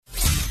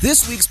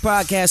This week's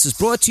podcast is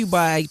brought to you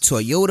by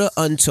Toyota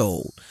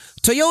Untold.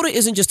 Toyota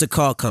isn't just a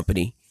car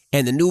company,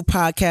 and the new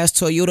podcast,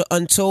 Toyota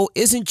Untold,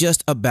 isn't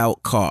just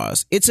about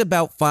cars. It's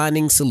about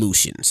finding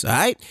solutions, all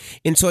right?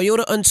 In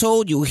Toyota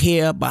Untold, you'll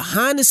hear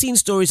behind-the-scenes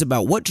stories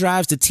about what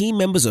drives the team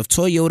members of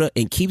Toyota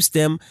and keeps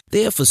them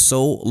there for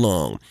so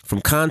long.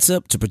 From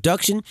concept to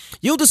production,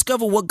 you'll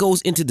discover what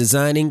goes into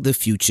designing the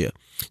future.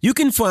 You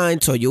can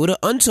find Toyota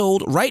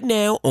Untold right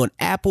now on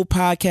Apple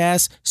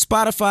Podcasts,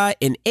 Spotify,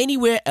 and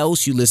anywhere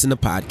else you listen to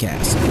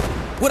podcasts.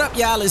 What up,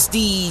 y'all? It's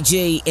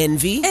DJ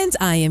Envy. And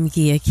I am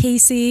Gia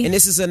Casey. And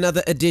this is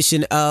another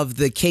edition of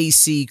the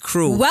KC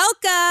Crew.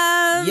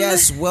 Welcome.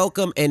 Yes,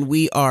 welcome. And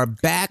we are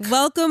back.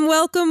 Welcome,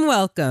 welcome,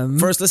 welcome.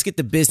 First, let's get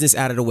the business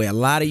out of the way. A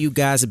lot of you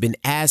guys have been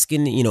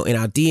asking, in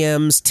our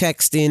DMs,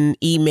 texting,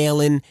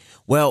 emailing.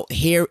 Well,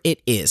 here it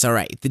is. All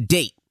right, the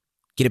date.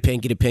 Get a pen,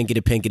 get a pen, get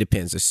a pen, get a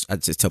pen. I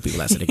just tell people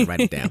that so they can write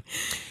it down.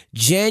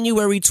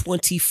 January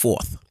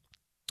 24th.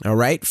 All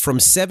right, from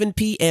 7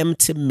 p.m.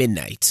 to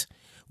midnight.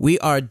 We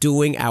are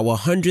doing our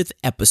 100th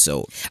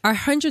episode. Our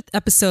 100th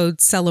episode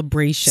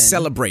celebration.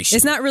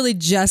 It's not really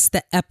just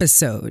the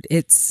episode.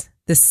 It's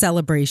the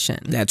celebration.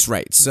 That's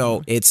right.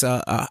 So it's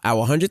our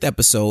 100th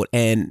episode,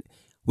 and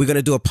we're going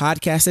to do a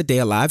podcast a day,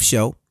 a live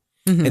show.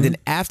 Mm-hmm. And then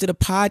after the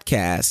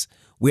podcast,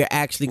 we're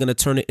actually going to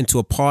turn it into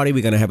a party.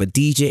 We're going to have a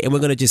DJ, and we're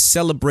going to just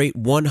celebrate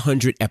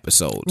 100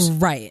 episodes.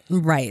 Right.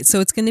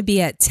 So it's going to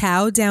be at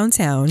Tao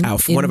Downtown.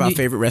 One of our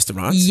favorite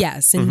restaurants.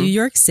 Yes, in New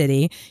York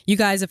City. You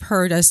guys have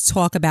heard us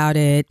talk about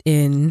it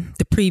in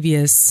the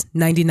previous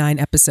 99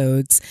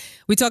 episodes.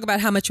 We talk about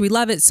how much we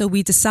love it, so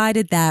we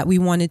decided that we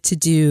wanted to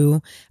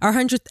do our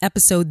 100th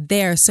episode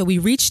there. So we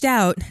reached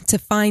out to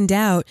find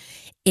out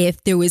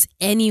if there was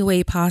any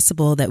way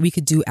possible that we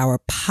could do our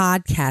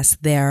podcast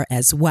there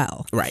as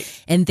well. Right.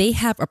 And they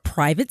have a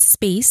private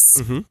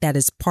space that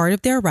is part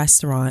of their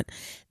restaurant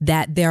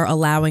that they're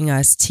allowing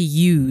us to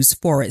use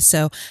for it.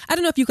 So I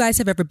don't know if you guys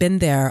have ever been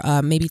there.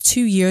 Maybe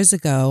 2 years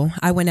ago,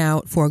 I went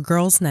out for a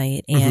girls'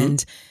 night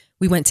and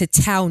we went to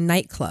Tao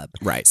nightclub.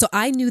 Right. So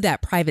I knew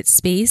that private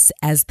space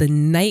as the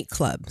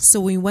nightclub. So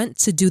we went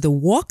to do the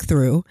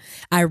walkthrough.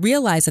 I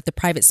realized that the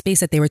private space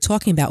that they were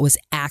talking about was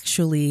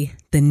actually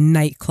the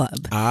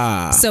nightclub.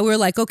 So we're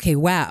like, okay,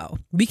 wow,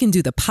 we can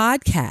do the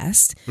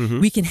podcast.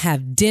 We can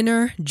have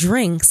dinner,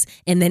 drinks,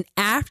 and then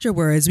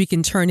afterwards we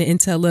can turn it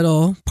into a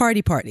little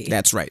party.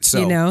 That's right. So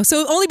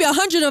it'll only be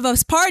 100 of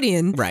us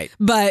partying. Right.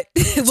 But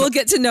we'll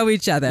get to know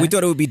each other. We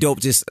thought it would be dope.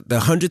 Just the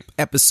 100th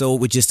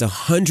episode with just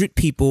 100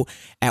 people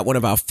at one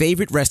of our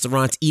favorite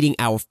restaurants eating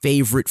our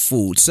favorite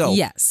food. So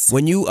yes,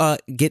 when you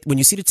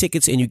see the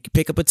tickets and you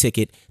pick up a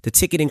ticket, the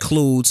ticket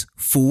includes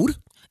food.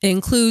 It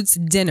includes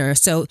dinner.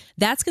 So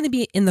that's going to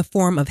be in the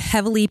form of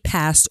heavily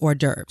passed hors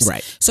d'oeuvres.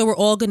 Right. So we're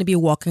all going to be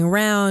walking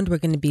around. We're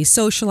going to be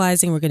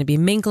socializing. We're going to be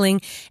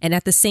mingling. And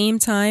at the same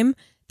time,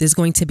 there's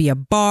going to be a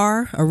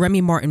bar, a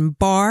Remy Martin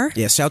bar.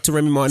 Yeah, shout to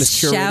Remy Martin. It's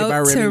curated by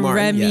Remy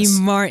Martin. Remy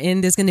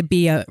Martin. There's going to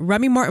be a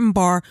Remy Martin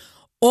bar.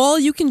 All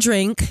you can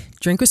drink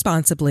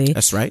responsibly.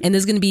 That's right. And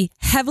there's going to be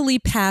heavily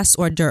passed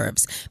hors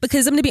d'oeuvres.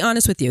 Because I'm going to be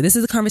honest with you. This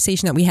is a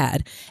conversation that we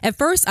had. At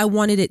first, I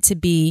wanted it to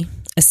be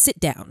a sit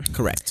down.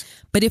 Correct.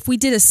 But if we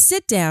did a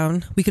sit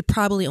down, we could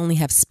probably only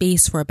have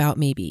space for about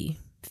maybe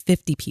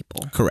 50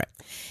 people.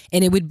 Correct.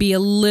 And it would be a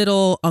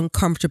little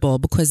uncomfortable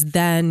because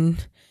then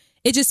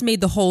it just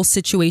made the whole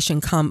situation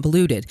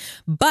convoluted.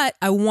 But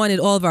I wanted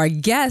all of our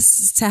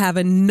guests to have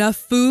enough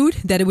food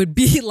that it would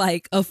be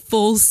like a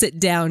full sit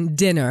down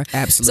dinner.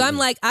 Absolutely. So I'm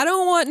like, I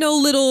don't want no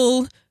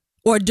little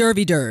hors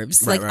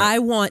d'oeuvres. Right, like I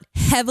want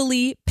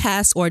heavily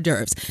passed hors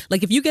d'oeuvres.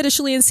 Like if you get a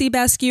Chilean sea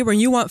bass skewer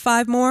and you want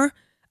 5 more,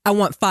 I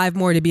want 5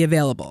 more to be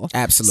available.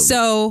 Absolutely.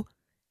 So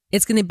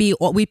it's going to be,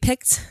 we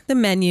picked the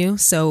menu.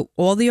 So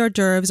all the hors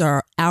d'oeuvres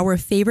are our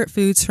favorite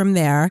foods from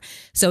there.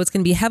 So it's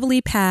going to be heavily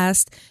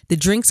passed. The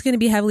drink's going to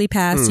be heavily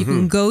passed. You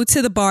can go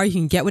to the bar. You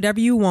can get whatever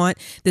you want.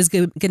 There's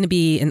going to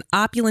be an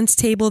opulence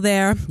table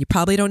there. You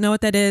probably don't know what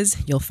that is.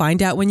 You'll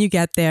find out when you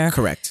get there.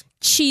 Correct.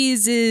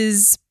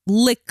 Cheeses,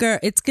 liquor.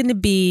 It's going to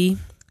be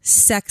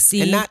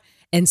sexy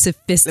and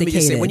sophisticated. Let me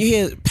just say, when you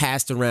hear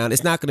passed around,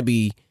 it's not going to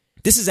be,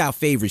 this is our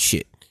favorite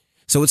shit.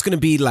 So it's going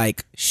to be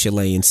like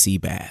Chilean sea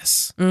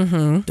bass.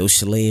 Those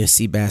Chilean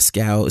sea bass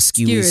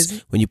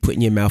skewers, when you put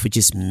in your mouth, it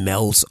just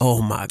melts. Oh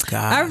my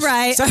gosh. All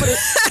right.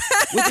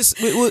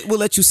 We'll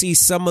let you see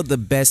some of the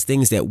best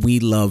things that we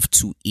love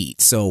to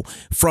eat. So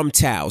from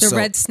Tao. The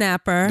red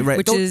snapper,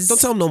 don't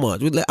tell them no more.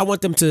 I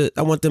want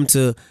them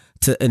to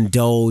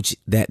indulge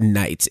that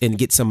night and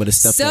get some of the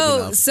stuff that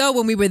we love. So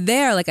when we were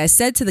there, like I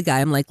said to the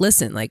guy, I'm like,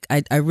 listen, like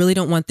I really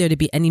don't want there to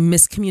be any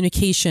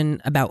miscommunication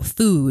about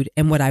food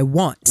and what I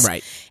want.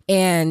 Right.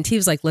 And he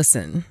was like,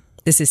 listen,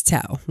 this is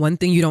Tao. One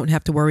thing you don't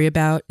have to worry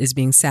about is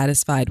being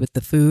satisfied with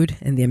the food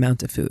and the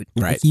amount of food.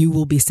 Right. Like, you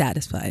will be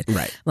satisfied.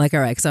 Right. I'm like,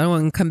 all right, because I don't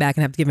want to come back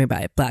and have to give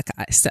anybody a black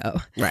eye.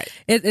 So right.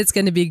 It's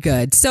going to be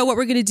good. So what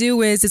we're going to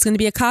do is it's going to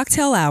be a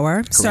cocktail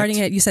hour. Correct.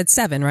 Starting at, you said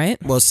 7, right?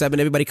 Well, 7.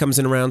 Everybody comes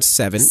in around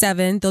 7.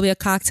 7. There'll be a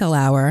cocktail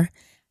hour.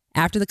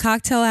 After the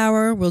cocktail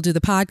hour, we'll do the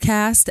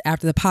podcast.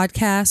 After the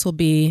podcast will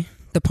be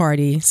the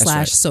party /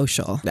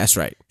 social. That's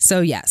right.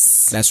 So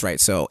yes. That's right.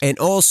 So, and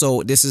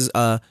also this is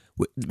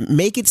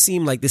make it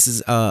seem like this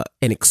is an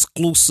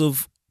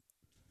exclusive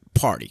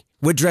party.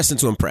 We're dressing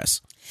to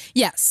impress.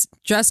 Yes.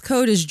 Dress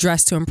code is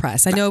dress to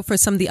impress. I know for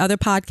some of the other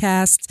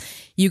podcasts,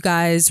 you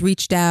guys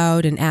reached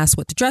out and asked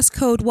what the dress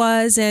code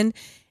was, and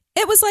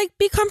it was like,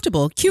 be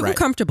comfortable, cute and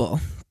comfortable.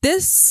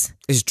 This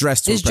is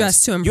dress to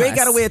impress. You ain't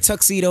got to wear a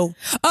tuxedo.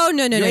 Oh,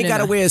 no. You ain't got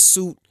to wear a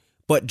suit,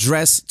 but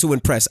dress to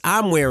impress.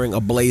 I'm wearing a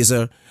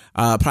blazer,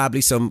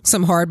 probably some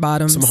hard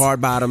bottoms. Some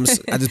hard bottoms.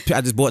 I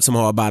just bought some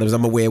hard bottoms.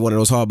 I'm going to wear one of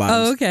those hard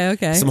bottoms. Oh,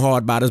 okay. Some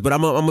hard bottoms, but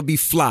I'm going to be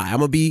fly. I'm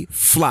going to be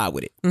fly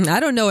with it. I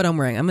don't know what I'm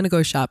wearing. I'm going to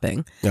go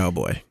shopping. Oh,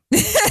 boy.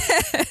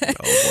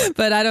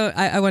 But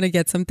I want to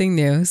get something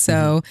new.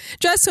 So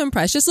dress to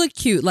impress. Just look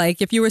cute.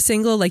 Like if you were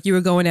single, like you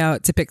were going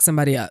out to pick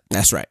somebody up.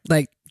 That's right.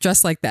 Like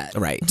dress like that.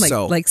 Right.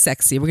 Like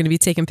sexy. We're going to be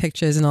taking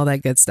pictures and all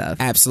that good stuff.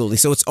 Absolutely.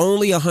 So it's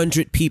only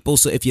 100 people.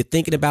 So if you're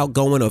thinking about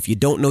going, or if you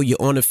don't know,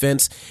 you're on the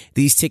fence,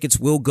 these tickets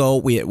will go.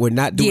 We're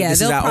not doing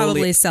this. Yeah, they'll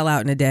probably sell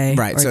out in a day.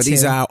 Right. So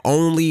these are our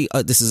only,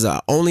 this is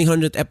our only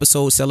 100th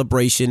episode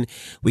celebration.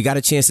 We got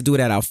a chance to do it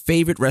at our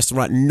favorite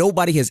restaurant.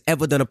 Nobody has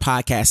ever done a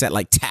podcast at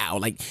like Tao.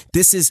 Like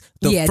this is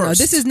the first. No,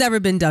 this has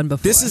never been done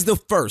before. This is the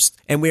first.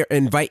 And we're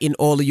inviting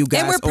all of you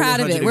guys. And we're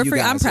proud of it.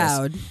 I'm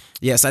proud.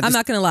 Yes, I'm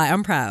not going to lie.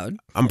 I'm proud.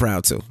 I'm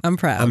proud too. I'm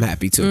proud. I'm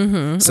happy too.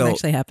 Mm-hmm. So, I'm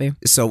actually happy.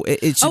 So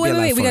it should be a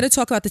lot of fun. We got to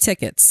talk about the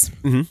tickets.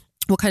 Mm-hmm.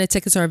 What kind of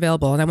tickets are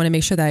available? And I want to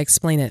make sure that I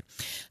explain it.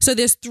 So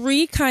there's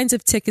 3 kinds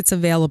of tickets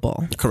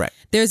available. Correct.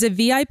 There's a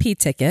VIP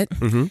ticket.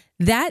 Mm-hmm.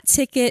 That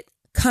ticket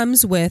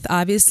comes with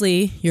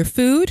obviously your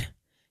food,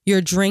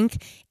 your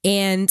drink,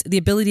 and the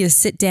ability to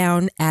sit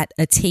down at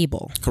a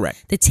table.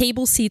 Correct. The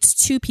table seats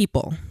 2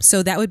 people.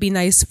 So that would be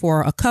nice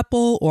for a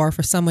couple or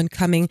for someone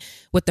coming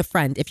with a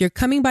friend. If you're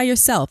coming by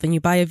yourself and you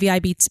buy a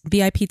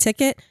VIP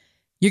ticket,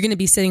 you're going to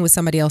be sitting with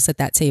somebody else at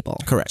that table.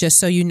 Correct. Just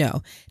so you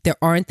know. There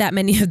aren't that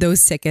many of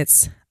those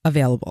tickets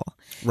available.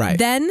 Right.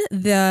 Then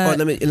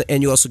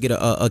and you also get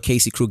a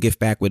Casey Crew gift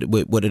back with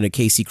a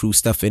Casey Crew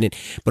stuff in it.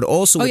 But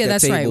also with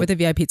that table, right, with a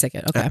VIP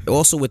ticket. Okay.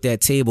 Also with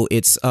that table,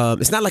 it's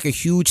not like a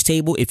huge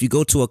table. If you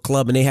go to a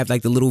club and they have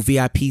like the little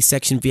VIP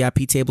section,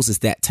 VIP tables, it's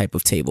that type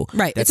of table.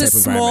 Right. It's a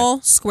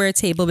small square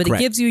table, but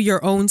Correct. It gives you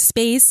your own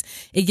space.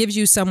 It gives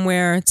you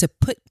somewhere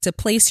to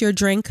place your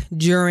drink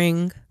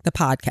during the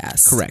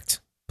podcast. Correct.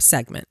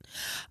 Segment.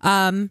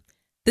 The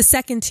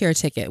second tier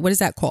ticket, what is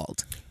that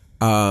called?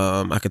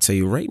 I could tell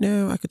you right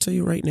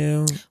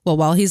now. Well,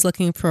 while he's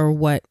looking for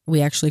what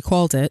we actually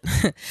called it,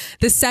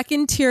 the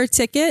second tier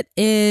ticket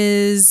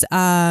is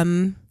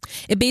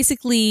it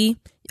basically,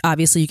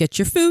 obviously you get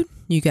your food,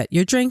 you get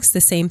your drinks,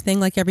 the same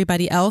thing like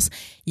everybody else,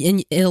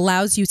 and it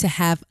allows you to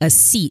have a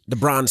seat. The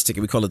bronze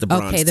ticket, we call it the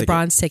bronze ticket. Okay, the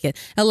bronze ticket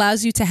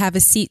allows you to have a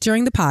seat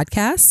during the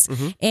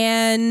podcast,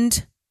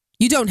 and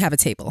you don't have a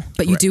table,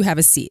 but you do have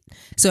a seat.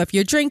 So if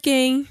you're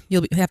drinking,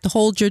 you'll have to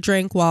hold your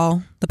drink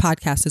while the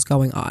podcast is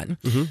going on.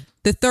 Mm-hmm.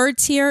 The third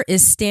tier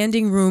is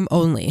standing room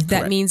only. Correct.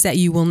 That means that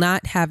you will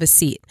not have a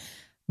seat.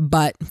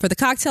 But for the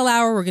cocktail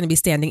hour, we're going to be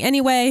standing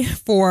anyway.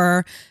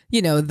 For,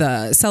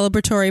 the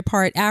celebratory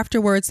part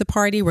afterwards, the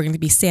party, we're going to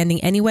be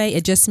standing anyway.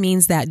 It just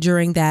means that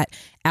during that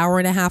hour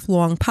and a half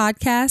long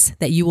podcast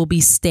that you will be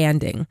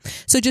standing.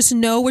 So just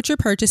know what you're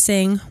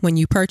purchasing when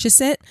you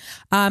purchase it.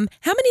 How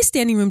many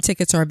standing room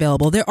tickets are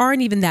available? There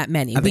aren't even that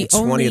many. I think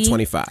 20 or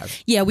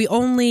 25. Yeah,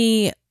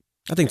 I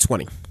think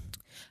 20.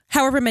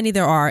 However many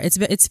there are,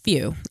 it's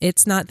few.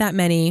 It's not that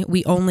many.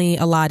 We only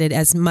allotted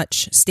as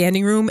much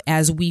standing room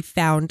as we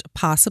found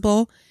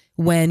possible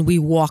when we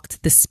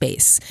walked the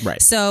space.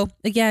 Right. So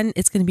again,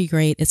 it's going to be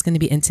great. It's going to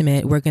be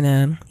intimate. We're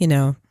going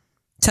to,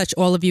 touch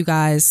all of you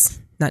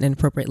guys. Not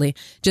inappropriately.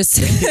 Just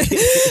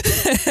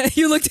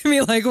you looked at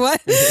me like,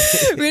 what?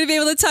 We're going to be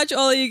able to touch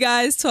all of you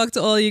guys, talk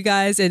to all of you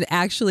guys, and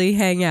actually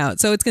hang out.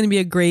 So it's going to be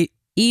a great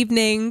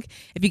evening.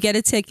 If you get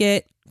a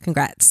ticket,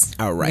 congrats.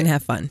 All right. We're going to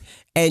have fun.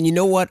 And you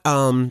know what?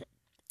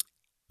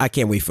 I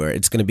can't wait for it.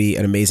 It's going to be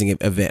an amazing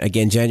event.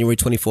 Again, January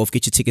 24th.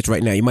 Get your tickets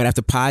right now. You might have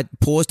to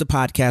pause the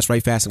podcast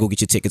right fast and go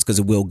get your tickets because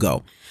it will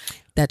go.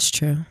 That's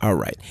true. All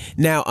right.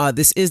 Now,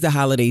 this is the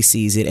holiday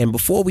season. And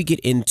before we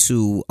get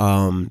into,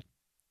 the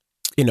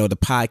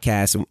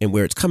podcast and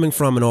where it's coming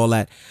from and all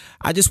that,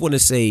 I just want to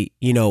say,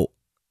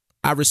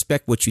 I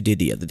respect what you did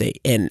the other day.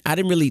 And I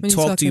didn't really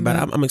talk to you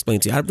about it. I'm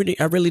explaining to you.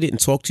 I really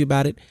didn't talk to you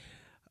about it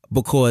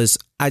because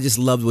I just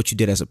loved what you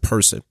did as a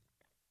person.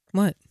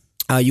 What?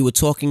 You were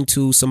talking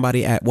to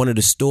somebody at one of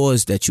the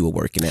stores that you were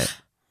working at.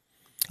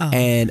 Oh.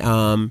 And,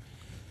 and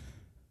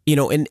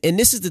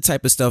this is the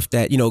type of stuff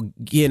that,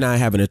 Gia and I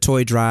having a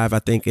toy drive, I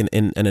think,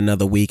 in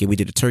another week, and we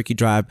did a turkey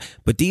drive.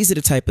 But these are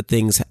the type of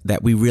things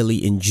that we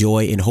really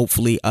enjoy, and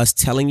hopefully us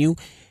telling you,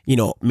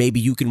 maybe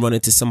you can run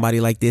into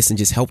somebody like this and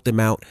just help them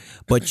out.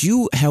 But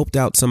you helped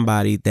out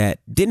somebody that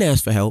didn't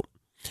ask for help,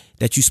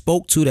 that you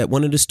spoke to, that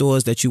one of the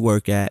stores that you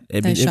work at,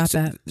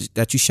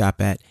 that you shop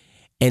at.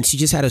 And she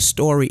just had a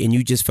story and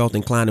you just felt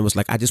inclined and was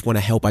like, I just want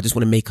to help. I just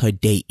want to make her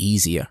day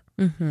easier.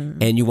 Mm-hmm.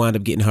 And you wound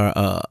up getting her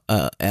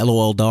a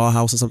LOL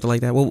dollhouse or something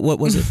like that. What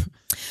was it?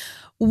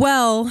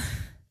 Well,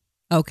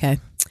 Okay.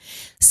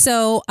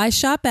 So I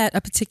shop at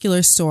a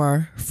particular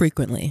store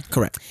frequently.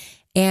 Correct.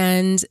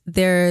 And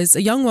there's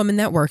a young woman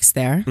that works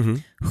there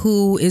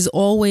who is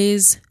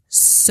always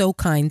so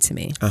kind to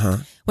me.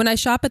 When I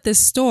shop at this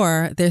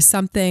store, there's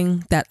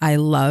something that I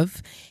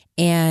love,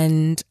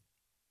 and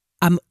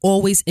I'm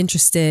always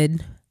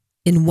interested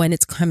in when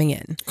it's coming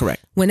in.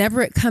 Correct.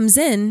 Whenever it comes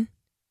in,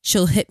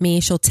 she'll hit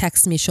me, she'll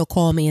text me, she'll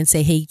call me and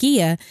say, "Hey,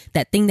 Gia,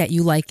 that thing that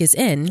you like is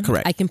in.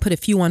 Correct. I can put a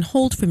few on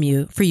hold for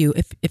you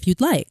if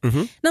you'd like."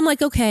 And I'm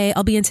like, "Okay,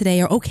 I'll be in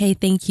today," or "Okay,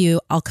 thank you,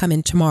 I'll come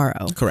in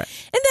tomorrow." Correct.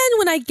 And then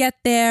when I get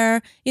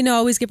there, I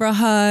always give her a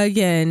hug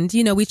and,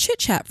 we chit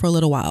chat for a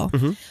little while.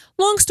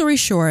 Long story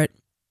short,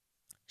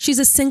 she's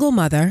a single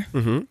mother.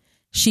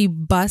 She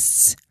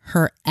busts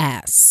her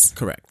ass.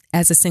 Correct.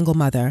 As a single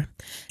mother.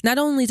 Not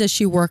only does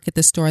she work at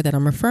the store that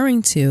I'm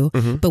referring to,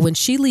 but when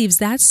she leaves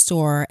that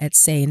store at,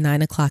 say,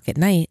 9:00 at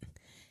night,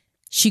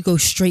 she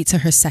goes straight to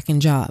her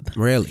second job.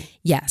 Really?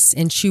 Yes.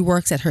 And she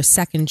works at her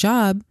second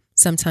job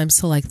sometimes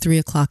till like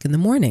 3:00 in the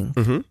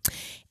morning.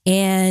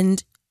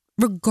 And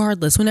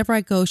regardless, whenever I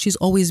go, she's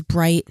always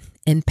bright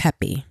and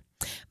peppy.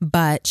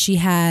 But she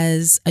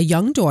has a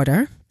young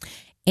daughter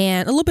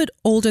and a little bit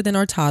older than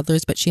our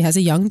toddlers, but she has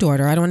a young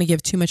daughter. I don't want to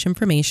give too much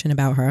information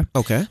about her.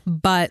 Okay.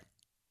 But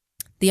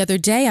the other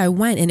day I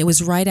went, and it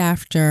was right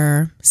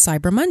after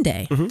Cyber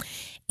Monday.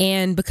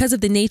 And because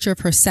of the nature of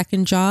her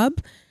second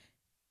job,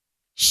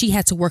 she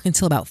had to work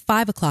until about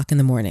 5:00 in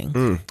the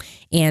morning.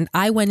 And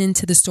I went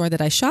into the store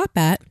that I shop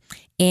at,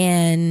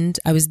 and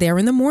I was there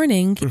in the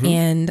morning,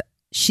 and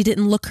she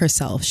didn't look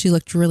herself. She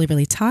looked really,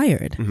 really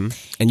tired.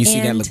 And you see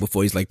that look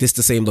before. He's like, "This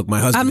the same look my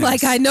husband I'm has."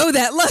 like, "I know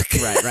that look."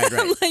 Right.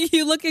 I'm like,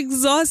 "You look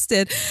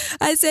exhausted."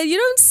 I said, "You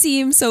don't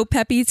seem so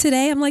peppy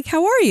today." I'm like,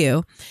 "How are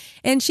you?"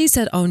 And she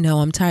said, "Oh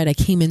no, I'm tired. I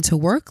came into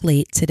work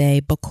late today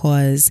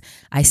because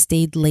I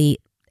stayed late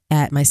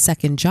at my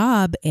second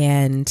job,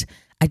 and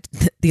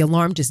the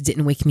alarm just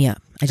didn't wake me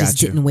up. I just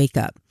didn't wake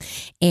up."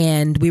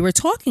 And we were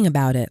talking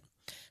about it.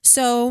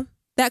 So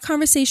that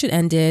conversation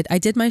ended. I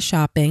did my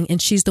shopping,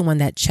 and she's the one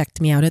that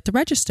checked me out at the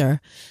register.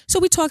 So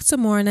we talked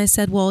some more, and I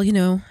said, "Well,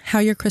 how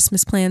are your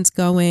Christmas plans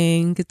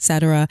going,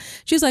 etc."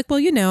 She's like, "Well,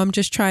 I'm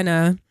just trying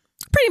to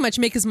pretty much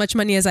make as much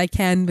money as I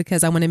can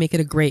because I want to make it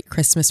a great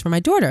Christmas for my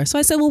daughter." So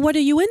I said, "Well, what are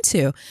you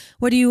into?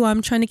 What are you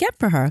trying to get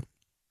for her?"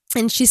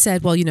 And she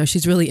said, "Well,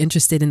 she's really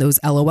interested in those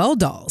LOL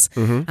dolls."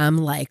 I'm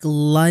like,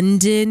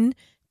 "London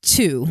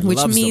too," which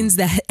Loves means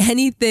that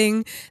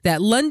anything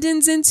that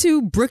London's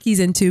into, Brookie's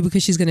into,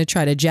 because she's going to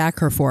try to jack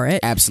her for it.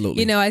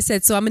 Absolutely. I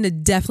said, so I'm going to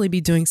definitely be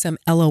doing some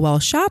LOL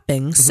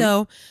shopping.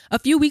 So a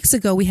few weeks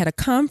ago, we had a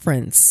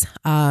conference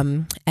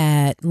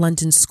at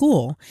London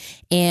School,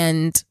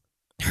 and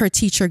her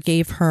teacher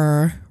gave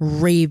her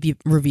rave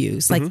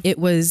reviews. Like it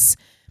was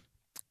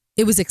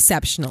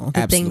exceptional.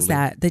 The things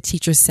that the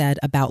teacher said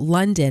about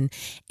London.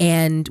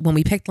 And when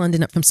we picked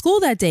London up from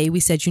school that day, we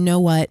said, "You know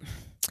what?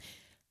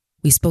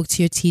 We spoke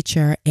to your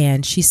teacher,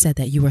 and she said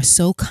that you are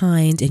so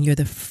kind, and you're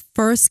the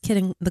first kid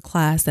in the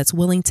class that's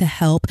willing to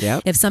help.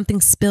 Yep. If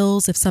something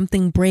spills, if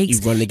something breaks,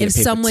 if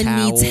someone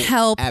needs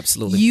help,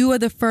 absolutely, you are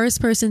the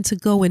first person to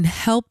go and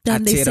help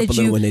them." I teared up a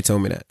little when they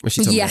told me that. When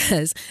she told me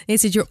that. They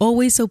said, "You're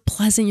always so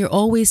pleasant. You're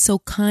always so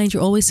kind.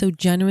 You're always so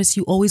generous.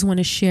 You always want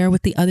to share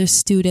with the other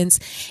students."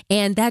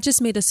 And that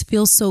just made us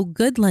feel so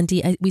good,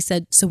 Lundy. We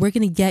said, "So we're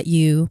going to get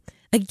you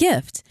a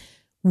gift.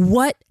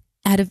 What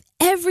out of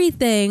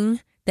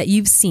everything that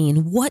you've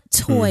seen, what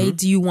toy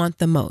do you want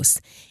the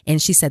most?"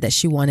 And she said that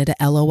she wanted a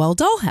LOL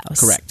dollhouse.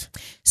 Correct.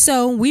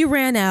 So we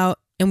ran out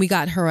and we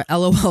got her a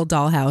LOL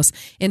dollhouse,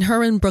 and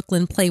her and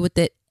Brooklyn play with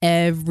it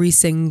every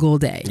single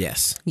day.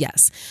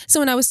 Yes. So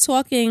when I was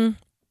talking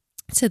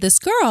to this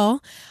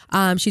girl,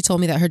 she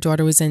told me that her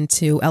daughter was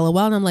into LOL,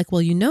 and I'm like,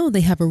 "Well,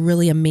 they have a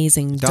really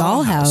amazing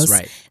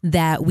dollhouse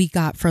that we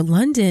got for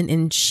London,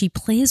 and she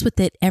plays with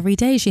it every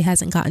day. She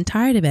hasn't gotten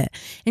tired of it."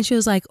 And she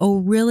was like, "Oh,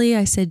 really?"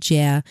 I said,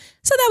 "Yeah."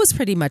 So that was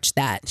pretty much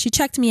that. She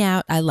checked me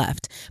out. I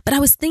left. But I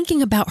was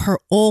thinking about her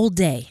all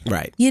day.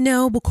 Right.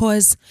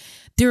 Because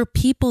there are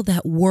people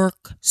that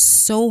work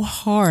so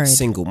hard.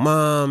 Single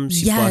moms.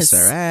 She busts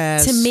her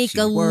ass. To make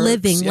a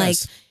living. Like,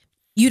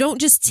 you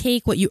don't just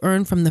take what you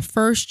earn from the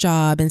first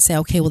job and say,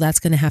 "Okay, well, that's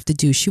going to have to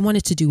do." She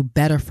wanted to do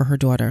better for her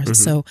daughter.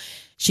 So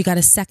she got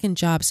a second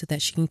job so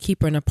that she can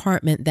keep her an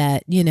apartment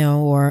that,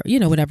 or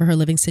whatever her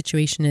living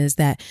situation is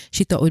that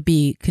she thought would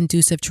be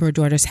conducive to her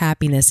daughter's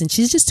happiness. And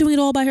she's just doing it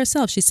all by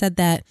herself. She said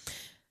that,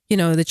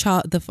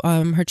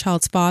 her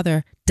child's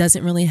father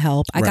doesn't really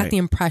help. I got the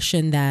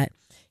impression that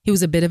he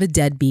was a bit of a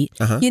deadbeat,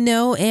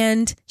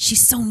 and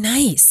she's so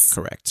nice.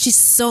 Correct. She's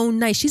so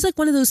nice. She's like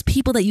one of those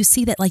people that you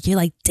see that you're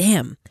like,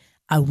 damn,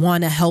 I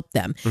want to help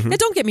them. Now,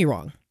 don't get me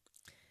wrong.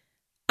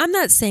 I'm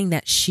not saying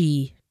that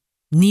she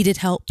needed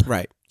help.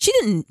 Right. She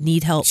didn't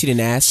need help. She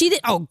didn't ask? She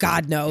did. Oh,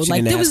 God, no. She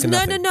There was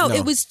no. No.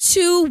 It was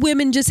two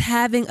women just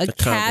having a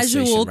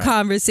casual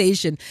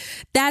conversation.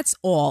 That's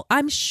all.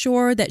 I'm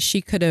sure that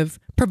she could have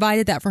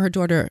provided that for her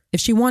daughter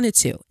if she wanted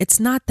to. It's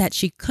not that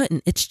she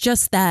couldn't. It's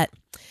just that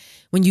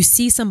when you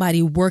see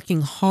somebody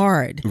working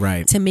hard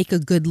to make a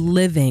good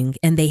living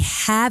and they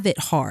have it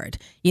hard,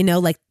 you know,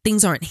 like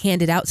things aren't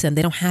handed out to them.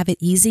 They don't have it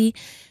easy.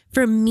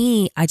 For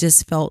me, I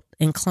just felt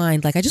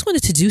inclined, like I just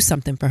wanted to do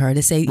something for her,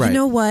 to say, you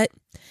know what,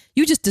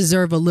 you just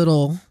deserve a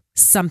little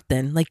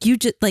something. Like you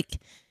just like,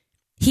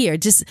 here,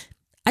 just,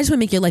 I just want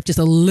to make your life just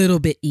a little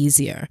bit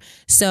easier.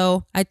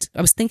 So I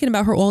was thinking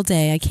about her all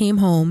day. I came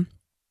home.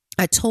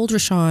 I told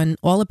Rashawn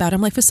all about it.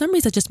 I'm like, for some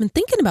reason, I've just been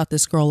thinking about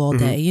this girl all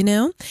day, you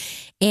know?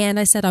 And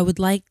I said, I would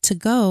like to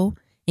go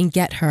and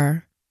get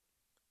her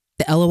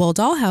the LOL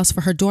dollhouse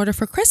for her daughter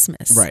for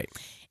Christmas. Right.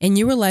 And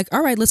you were like,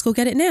 all right, let's go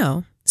get it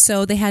now.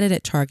 So they had it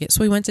at Target.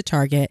 So we went to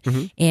Target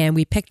and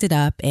we picked it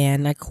up,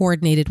 and I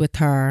coordinated with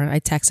her. I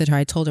texted her.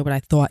 I told her what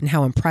I thought and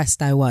how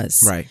impressed I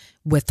was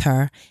with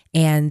her.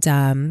 And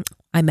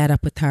I met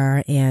up with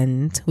her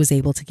and was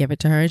able to give it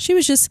to her. And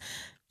she's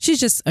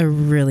just a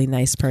really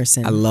nice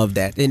person. I love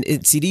that.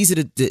 And see, these are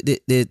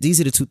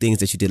the two things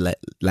that you did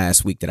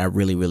last week that I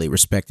really, really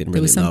respected and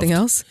really loved. There was something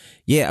else?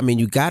 Yeah, I mean,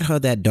 you got her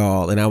that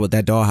doll, and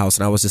that dollhouse,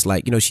 and I was just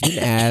like, you know, she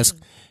didn't ask.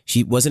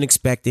 She wasn't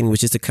expecting. It was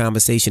just a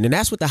conversation. And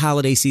that's what the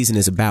holiday season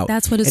is about.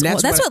 That's what it's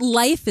That's what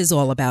life is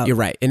all about. You're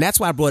right. And that's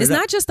why I brought it up. It's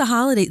not just the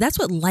holiday. That's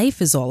what life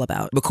is all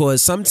about.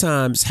 Because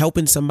sometimes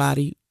helping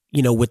somebody,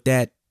 you know, with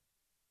that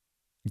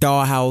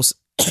dollhouse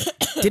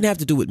didn't have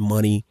to do with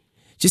money.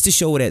 Just to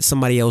show her that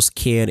somebody else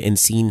cared and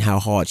seen how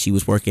hard she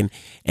was working.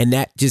 And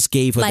that just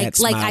gave her that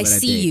smile. Like, I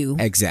see you.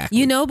 Exactly.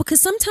 You know,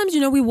 because sometimes,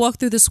 you know, we walk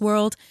through this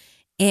world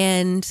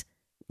and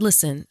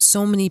listen,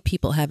 so many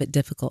people have it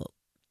difficult.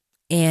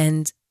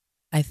 And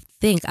I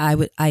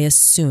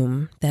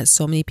assume that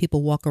so many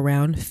people walk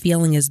around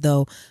feeling as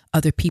though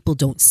other people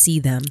don't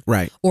see them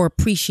or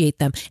appreciate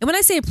them. And when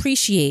I say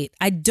appreciate,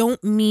 I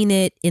don't mean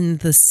it in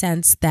the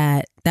sense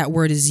that that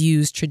word is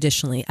used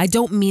traditionally. I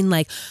don't mean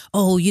like,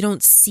 oh, you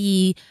don't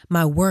see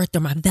my worth or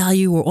my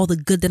value or all the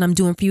good that I'm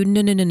doing for you.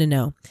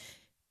 No.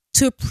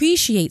 To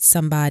appreciate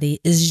somebody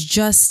is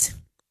just,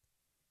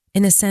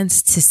 in a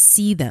sense, to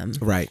see them.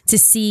 Right. To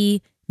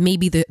see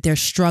maybe their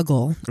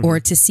struggle or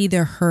to see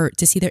their hurt,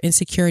 to see their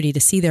insecurity, to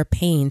see their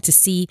pain, to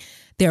see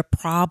their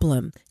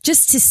problem,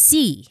 just to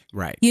see,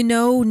 you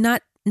know,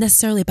 not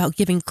necessarily about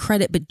giving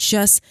credit, but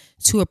just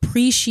to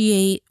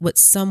appreciate what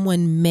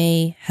someone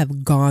may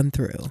have gone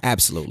through.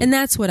 Absolutely. And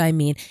that's what I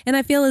mean. And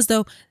I feel as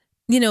though,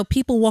 you know,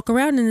 people walk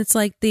around and it's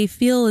like they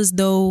feel as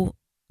though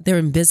they're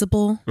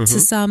invisible to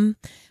some,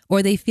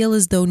 or they feel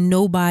as though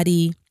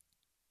nobody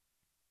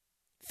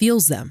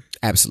feels them.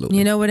 Absolutely.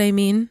 You know what I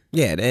mean?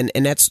 Yeah, and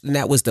that's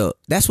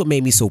what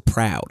made me so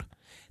proud.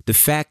 The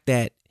fact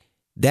that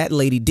that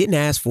lady didn't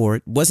ask for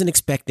it, wasn't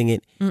expecting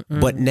it,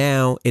 but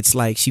now it's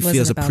like she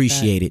feels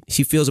appreciated.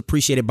 She feels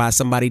appreciated by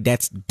somebody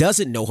that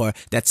doesn't know her,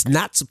 that's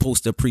not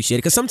supposed to appreciate it.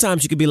 Because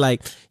sometimes you could be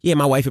like, yeah,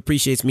 my wife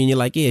appreciates me, and you're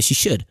like, yeah, she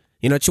should.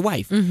 You know, it's your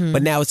wife.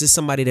 But now it's just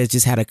somebody that's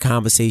just had a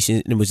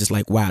conversation and it was just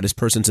like, wow, this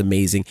person's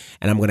amazing,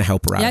 and I'm going to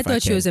help her out. Yeah, I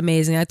thought she was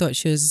amazing. I thought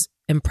she was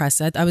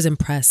impressed. I was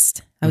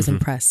impressed. I was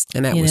impressed.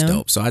 And that was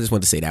dope. So I just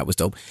wanted to say that was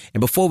dope.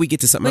 And before we get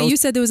to something else. You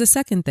said there was a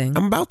second thing.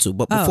 I'm about to.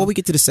 But before we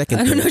get to the second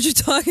thing. I don't know what you're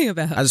talking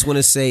about. I just want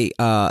to say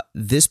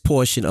this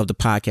portion of the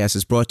podcast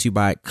is brought to you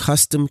by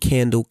Custom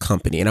Candle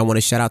Company. And I want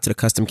to shout out to the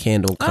Custom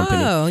Candle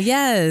Company. Oh,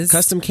 yes.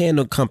 Custom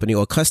Candle Company,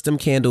 or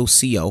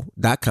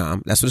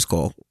CustomCandleCO.com. That's what it's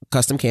called.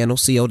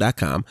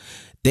 CustomCandleCO.com.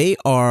 They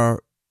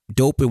are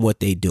dope in what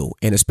they do.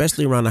 And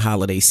especially around the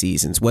holiday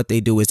seasons, what they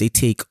do is they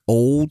take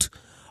old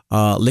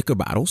liquor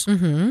bottles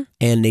and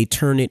they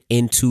turn it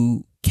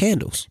into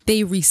candles.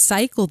 They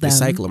recycle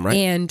them, right?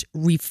 And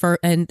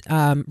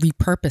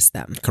repurpose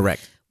them.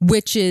 Correct.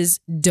 Which is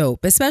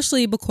dope,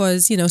 especially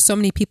because, you know, so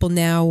many people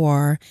now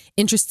are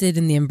interested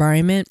in the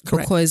environment.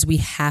 Correct. Because we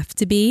have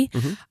to be.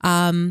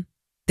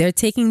 They're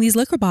taking these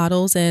liquor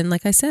bottles and,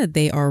 like I said,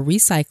 they are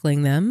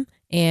recycling them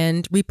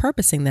and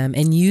repurposing them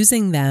and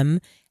using them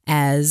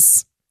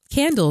as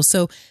candles.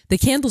 So the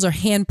candles are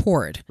hand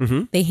poured.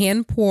 They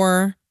hand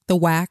pour the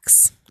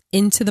wax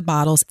into the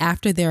bottles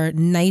after they're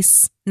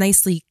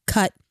nicely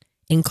cut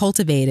and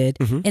cultivated,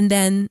 and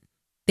then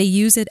they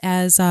use it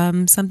as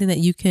something that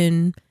you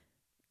can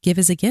give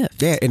as a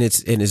gift. Yeah, and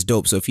it's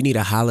dope. So if you need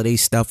a holiday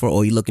stuffer,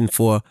 or you're looking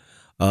for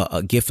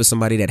a gift for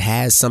somebody that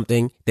has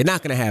something, they're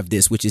not going to have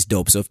this, which is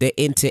dope. So if they're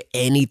into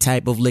any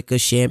type of liquor,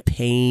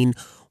 champagne,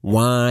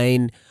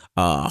 wine,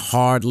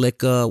 hard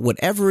liquor,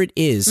 whatever it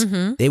is,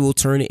 they will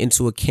turn it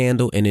into a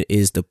candle, and it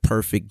is the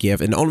perfect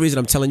gift. And the only reason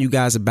I'm telling you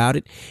guys about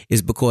it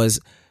is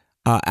because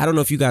I don't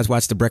know if you guys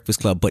watch The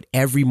Breakfast Club, but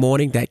every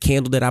morning that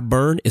candle that I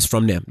burn is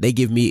from them. They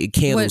give me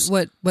candles.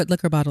 What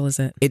liquor bottle is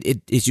it?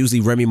 It's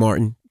usually Remy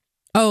Martin.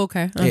 Oh,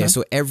 okay. Yeah,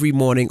 so every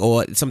morning,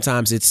 or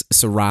sometimes it's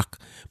Ciroc,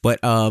 but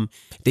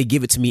they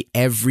give it to me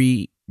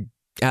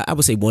I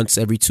would say once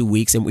every 2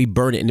 weeks, and we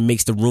burn it, and it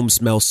makes the room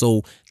smell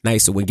so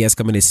nice. So when guests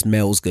come in, it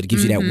smells good. It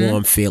gives you that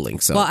warm feeling.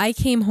 So, well, I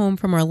came home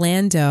from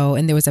Orlando,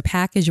 and there was a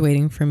package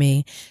waiting for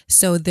me.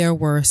 So there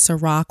were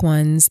Ciroc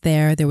ones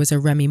there. There was a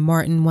Remy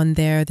Martin one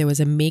there. There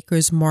was a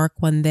Maker's Mark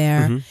one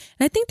there. And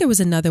I think there was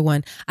another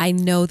one. I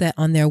know that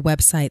on their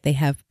website, they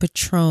have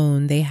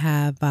Patron. They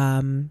have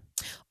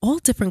All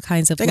different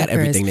kinds of They got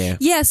liquors. everything there.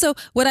 Yeah. So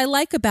what I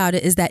like about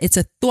it is that it's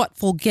a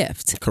thoughtful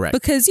gift. Correct.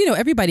 Because,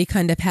 everybody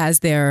kind of has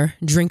their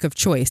drink of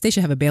choice. They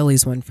should have a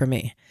Bailey's one for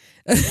me.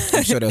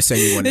 I'm sure they'll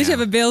send you one. They should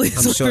have a Bailey's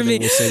one for me.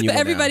 But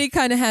everybody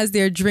kind of has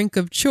their drink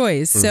of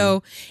choice. Mm-hmm.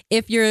 So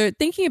if you're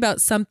thinking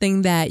about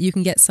something that you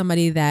can get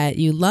somebody that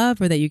you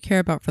love or that you care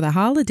about for the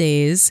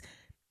holidays,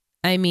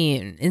 I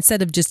mean,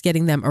 instead of just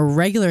getting them a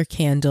regular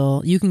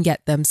candle, you can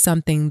get them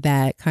something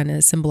that kind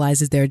of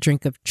symbolizes their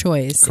drink of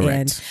choice. Correct.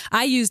 And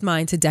I used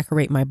mine to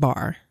decorate my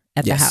bar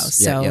at the house.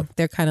 So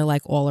they're kind of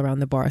like all around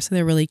the bar. So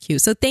they're really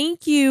cute. So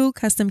thank you,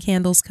 Custom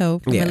Candles Co.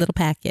 for my little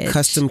package.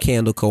 Custom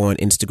Candle Co. on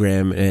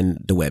Instagram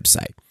and the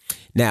website.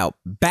 Now,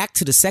 back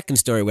to the second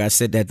story where I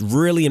said that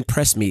really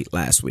impressed me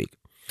last week,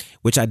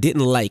 which I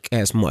didn't like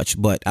as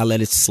much, but I let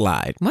it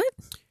slide. What?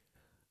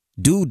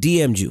 Dude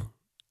DM'd you.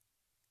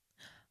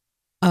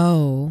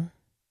 Oh,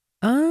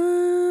 I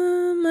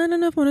don't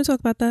know if I want to talk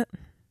about that.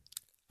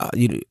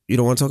 You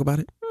don't want to talk about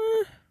it?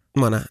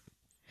 Why not?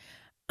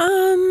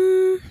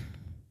 I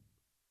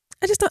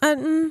just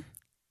don't.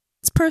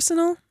 It's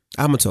personal.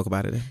 I'm gonna talk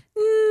about it then.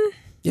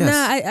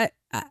 Yes.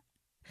 Nah,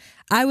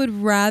 I would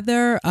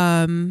rather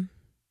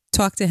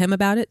talk to him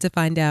about it to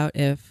find out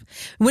if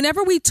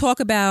whenever we talk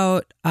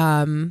about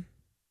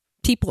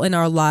people in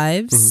our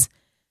lives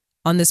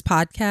on this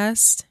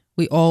podcast.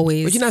 We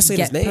always but you're not saying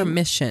get his name.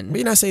 permission. But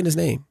you're not saying his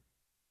name.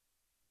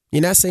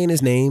 You're not saying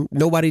his name.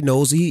 Nobody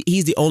knows.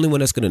 He's the only one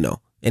that's going to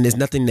know. And there's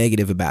nothing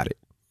negative about it.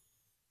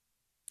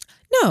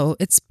 No,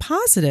 it's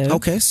positive.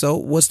 Okay, so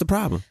what's the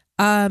problem?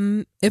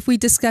 If we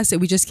discuss it,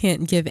 we just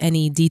can't give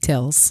any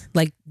details,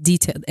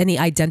 any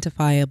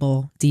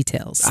identifiable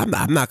details. I'm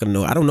not going to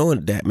know. I don't know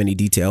that many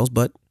details,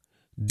 but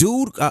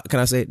dude, can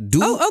I say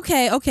dude? Oh,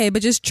 okay,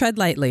 but just tread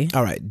lightly.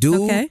 All right,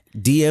 dude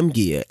DM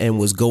Gia and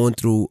was going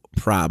through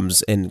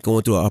problems and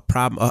going through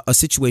a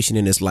situation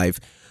in his life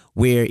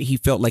where he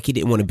felt like he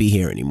didn't want to be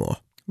here anymore.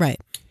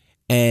 Right.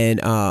 And,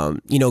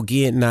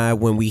 Gia and I,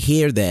 when we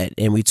hear that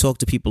and we talk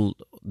to people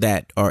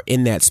that are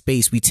in that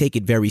space, we take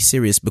it very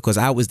serious because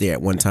I was there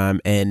at one time.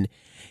 And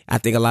I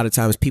think a lot of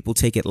times people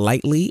take it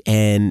lightly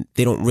and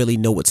they don't really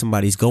know what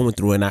somebody's going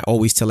through. And I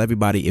always tell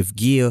everybody, if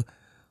Gia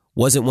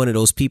wasn't one of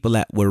those people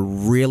that were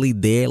really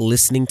there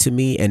listening to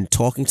me and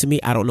talking to me,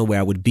 I don't know where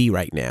I would be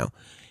right now.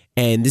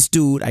 And this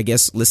dude, I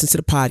guess, listened to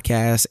the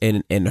podcast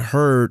and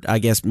heard, I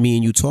guess, me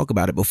and you talk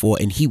about it before,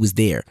 and he was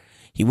there.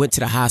 He went to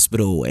the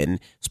hospital and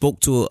spoke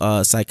to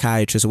a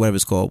psychiatrist or whatever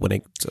it's called.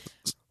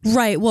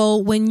 Right.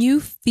 Well, when you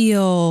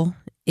feel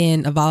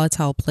in a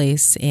volatile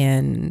place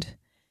and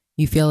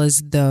you feel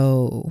as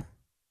though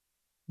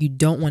you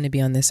don't want to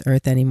be on this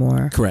earth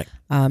anymore. Correct.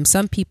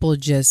 Some people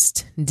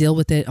just deal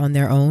with it on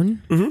their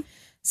own. Mm-hmm.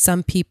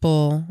 Some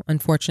people,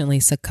 unfortunately,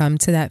 succumb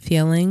to that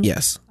feeling.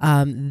 Yes.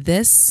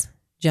 This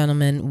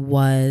gentleman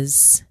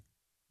was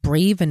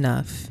brave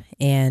enough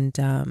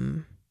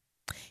and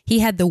he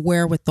had the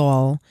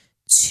wherewithal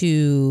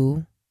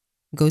to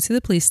go to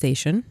the police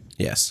station.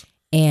 Yes.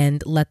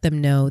 And let them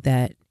know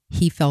that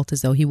he felt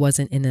as though he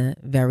wasn't in a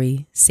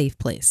very safe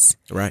place.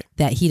 Right.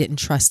 That he didn't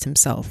trust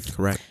himself.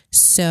 Correct.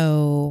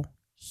 So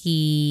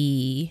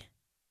he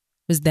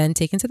was then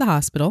taken to the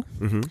hospital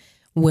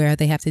where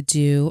they have to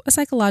do a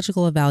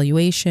psychological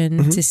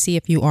evaluation to see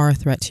if you are a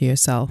threat to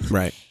yourself.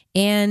 Right.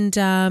 And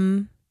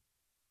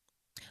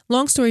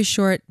long story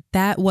short,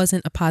 that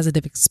wasn't a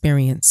positive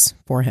experience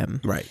for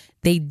him. Right.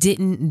 They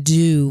didn't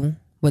do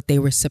what they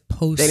were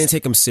supposed to. They didn't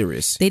take him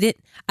serious. They did.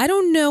 I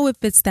don't know if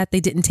it's that they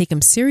didn't take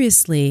him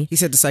seriously. He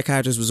said the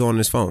psychiatrist was on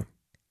his phone.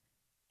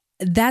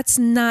 That's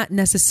not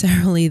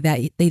necessarily that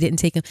they didn't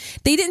take him.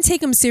 They didn't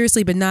take him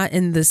seriously, but not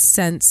in the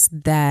sense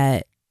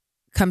that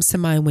comes to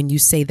mind when you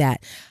say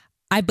that.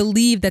 I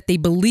believe that they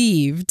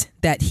believed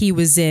that he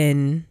was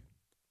in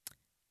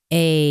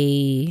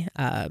a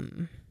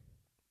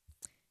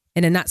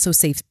not so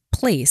safe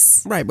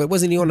place. Right, but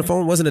wasn't he on the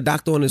phone? Wasn't a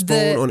doctor on his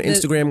phone on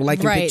Instagram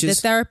liking pictures? Right,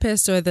 the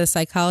therapist or the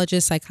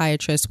psychologist,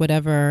 psychiatrist,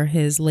 whatever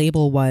his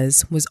label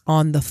was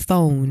on the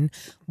phone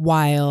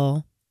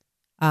while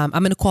I'm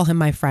going to call him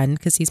my friend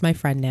because he's my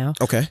friend now.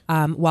 Okay.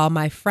 While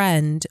my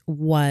friend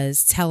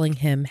was telling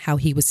him how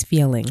he was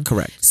feeling.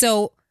 Correct.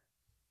 So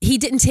he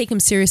didn't take him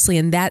seriously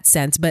in that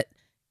sense, but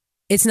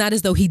it's not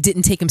as though he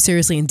didn't take him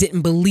seriously and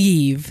didn't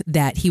believe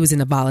that he was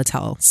in a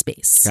volatile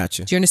space.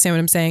 Gotcha. Do you understand what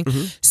I'm saying?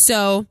 Mm-hmm.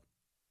 So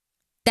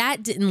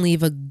that didn't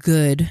leave a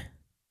good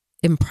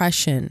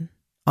impression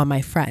on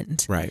my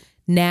friend. Right.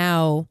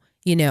 Now,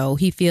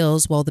 he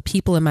feels, well, the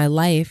people in my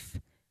life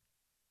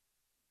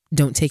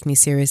don't take me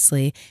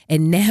seriously.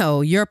 And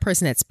now you're a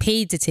person that's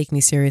paid to take me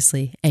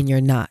seriously and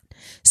you're not.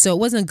 So it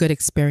wasn't a good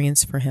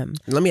experience for him.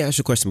 Let me ask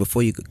you a question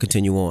before you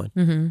continue on.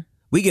 Mm-hmm.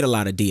 We get a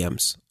lot of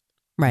DMs.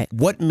 Right.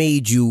 What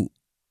made you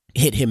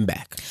hit him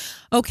back?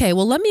 Okay,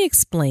 well, let me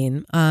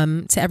explain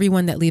to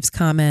everyone that leaves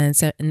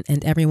comments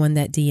and everyone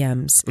that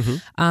DMs.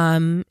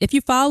 Mm-hmm. If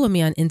you follow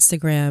me on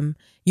Instagram,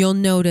 you'll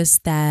notice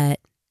that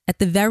at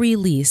the very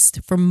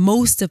least, for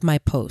most of my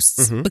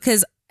posts,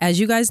 because as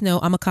you guys know,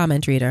 I'm a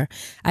comment reader.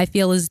 I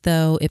feel as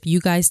though if you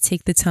guys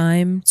take the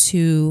time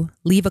to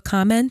leave a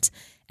comment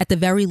at the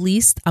very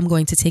least, I'm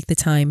going to take the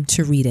time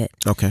to read it.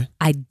 Okay.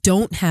 I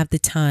don't have the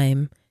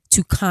time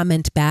to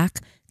comment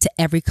back to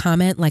every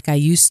comment like I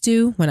used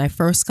to when I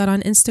first got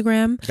on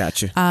Instagram.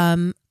 Gotcha.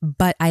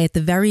 But I, at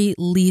the very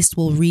least,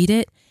 will read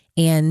it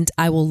and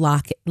I will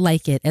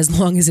like it as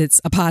long as it's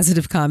a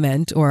positive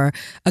comment or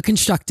a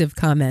constructive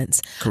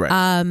comment. Correct.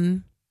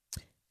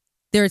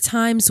 There are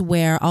times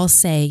where I'll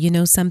say, you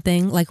know,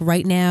 something like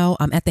right now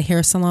I'm at the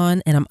hair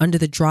salon and I'm under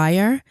the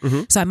dryer.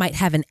 So I might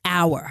have an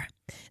hour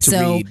to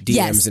read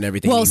DMs and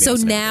everything. Well, so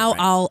now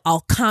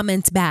I'll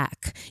comment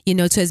back, you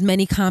know, to as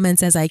many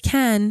comments as I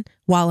can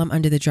while I'm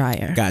under the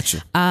dryer.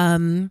 Gotcha.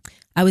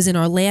 I was in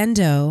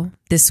Orlando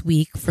this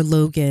week for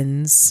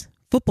Logan's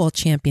football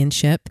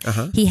championship.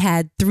 He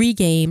had 3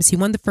 games. He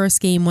won the first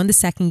game, won the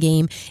second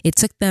game. It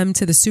took them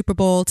to the Super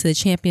Bowl, to the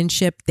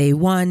championship. They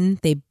won.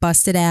 They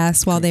busted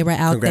ass while they were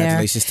out there.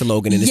 Congratulations to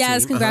Logan and his team.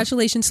 Yes,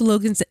 congratulations to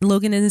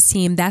Logan and his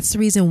team. That's the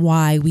reason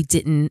why we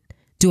didn't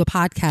do a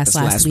podcast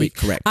last week.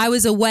 Correct. I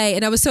was away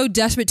and I was so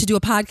desperate to do a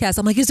podcast.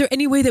 I'm like, is there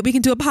any way that we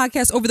can do a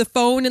podcast over the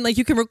phone and like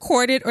you can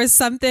record it or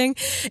something?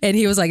 And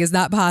he was like, it's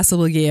not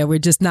possible, Gia. We're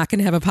just not going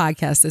to have a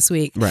podcast this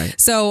week. Right.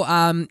 So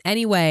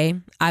anyway,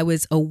 I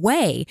was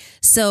away.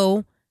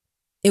 So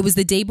it was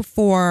the day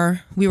before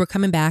we were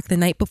coming back, the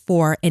night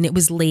before, and it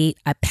was late.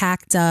 I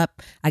packed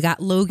up. I got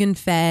Logan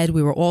fed.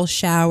 We were all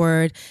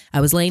showered.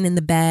 I was laying in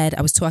the bed.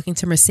 I was talking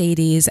to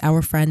Mercedes,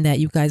 our friend that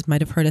you guys might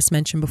have heard us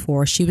mention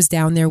before. She was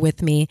down there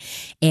with me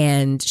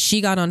and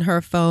she got on her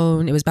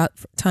phone. It was about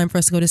time for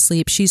us to go to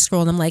sleep. She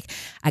scrolled. I'm like,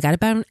 I got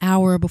about an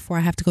hour before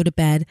I have to go to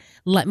bed.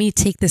 Let me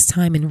take this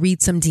time and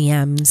read some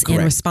DMs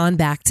and respond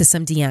back to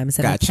some DMs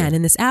that I can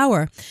in this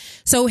hour.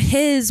 So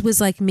his was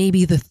like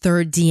maybe the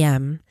 3rd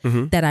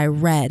DM that I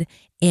read.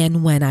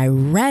 And when I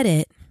read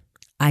it,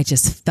 I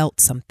just felt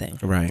something.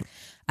 Right.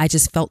 I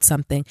just felt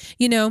something.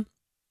 You know,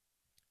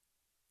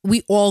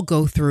 we all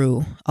go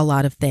through a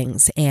lot of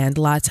things. And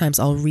a lot of times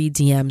I'll read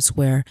DMs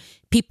where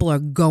people are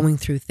going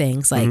through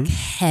things like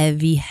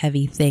heavy,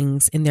 heavy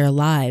things in their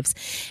lives.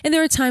 And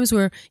there are times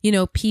where, you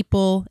know,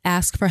 people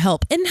ask for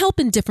help and help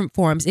in different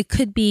forms. It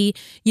could be,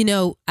 you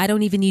know, I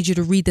don't even need you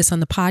to read this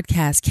on the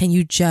podcast. Can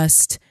you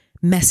just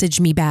message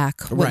me back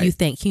what you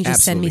think? Can you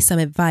just send me some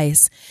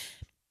advice?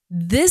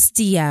 This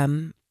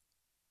DM,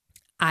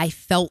 I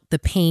felt the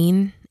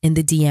pain in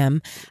the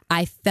DM.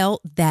 I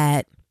felt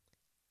that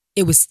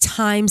it was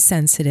time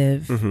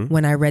sensitive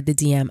when I read the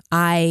DM.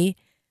 I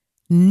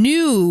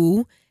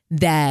knew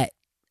that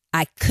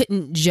I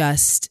couldn't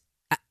just,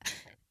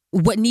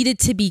 what needed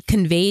to be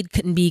conveyed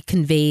couldn't be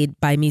conveyed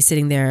by me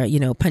sitting there, you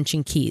know,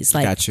 punching keys.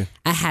 Like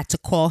I had to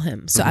call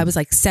him. So I was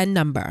like, send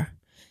number.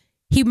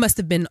 He must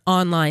have been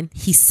online.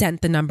 He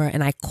sent the number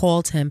and I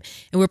called him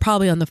and we're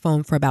probably on the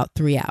phone for about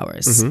 3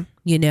 hours,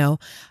 you know,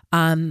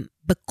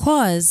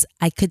 because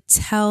I could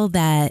tell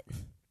that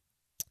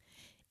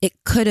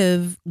it could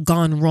have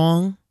gone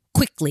wrong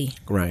quickly.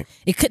 Right.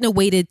 It couldn't have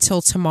waited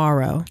till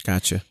tomorrow.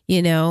 Gotcha.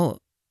 You know,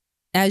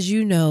 as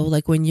you know,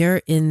 like when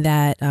you're in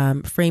that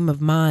frame of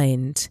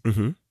mind,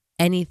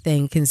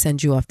 anything can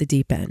send you off the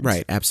deep end.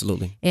 Right.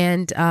 Absolutely.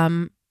 And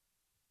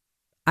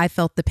I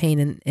felt the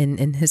pain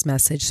in his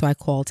message, so I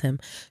called him.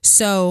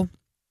 So,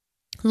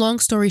 long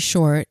story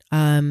short,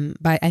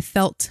 but I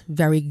felt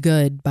very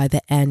good by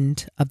the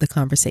end of the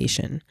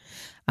conversation.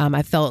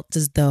 I felt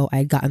as though I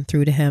had gotten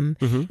through to him,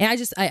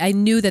 and I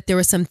knew that there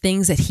were some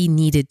things that he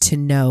needed to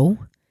know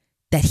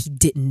that he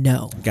didn't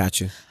know.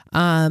 Gotcha.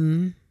 Yeah,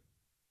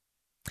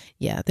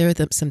 there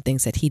were some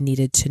things that he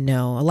needed to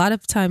know. A lot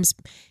of times,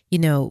 you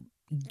know,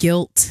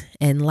 guilt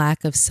and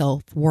lack of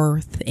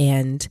self-worth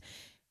and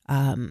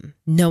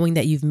knowing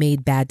that you've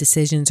made bad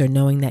decisions or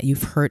knowing that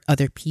you've hurt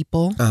other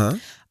people.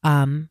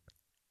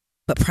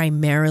 But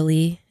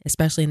primarily,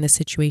 especially in this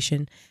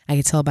situation, I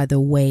can tell by the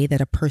way that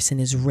a person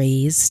is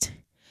raised,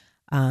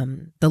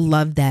 the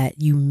love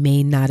that you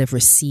may not have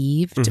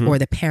received or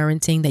the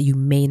parenting that you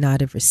may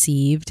not have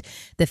received,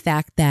 the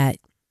fact that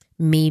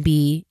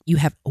maybe you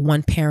have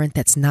one parent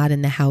that's not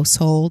in the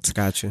household.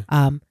 Gotcha.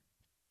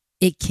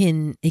 It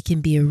can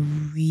be a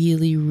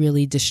really,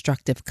 really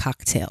destructive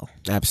cocktail.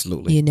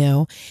 Absolutely. You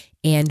know,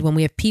 and when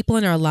we have people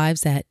in our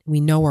lives that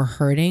we know are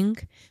hurting,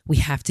 we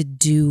have to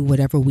do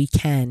whatever we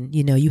can.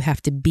 You know, you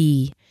have to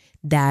be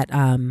that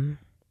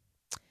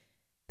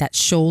that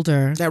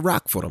shoulder, that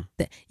rock for them.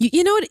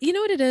 You know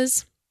what it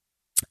is?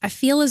 I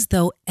feel as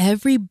though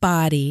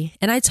everybody,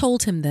 and I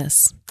told him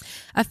this,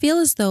 I feel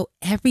as though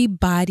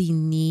everybody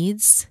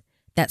needs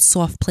that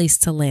soft place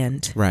to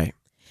land. Right.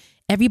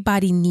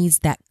 Everybody needs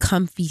that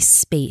comfy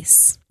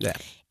space. Yeah.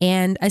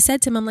 And I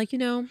said to him, I'm like, you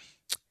know,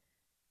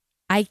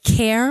 I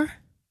care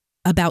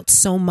about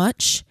so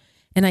much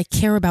and I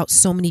care about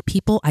so many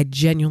people. I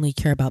genuinely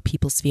care about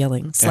people's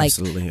feelings.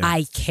 Absolutely, like yeah.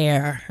 I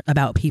care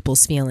about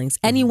people's feelings.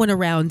 Anyone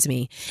around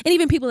me and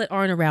even people that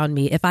aren't around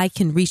me, if I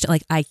can reach,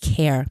 like I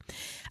care.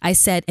 I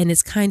said, and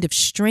it's kind of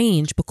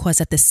strange because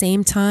at the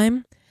same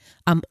time,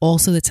 I'm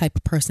also the type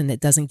of person that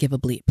doesn't give a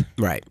bleep.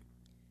 Right.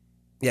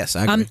 Yes,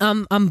 I agree.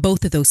 I'm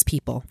both of those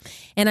people.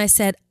 And I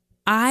said,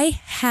 I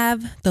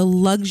have the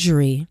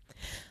luxury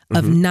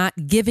of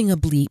not giving a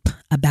bleep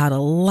about a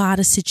lot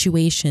of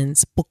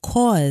situations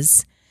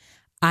because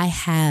I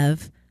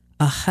have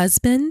a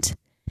husband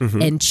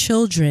and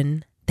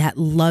children that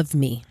love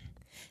me.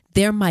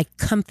 They're my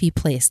comfy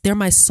place. They're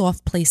my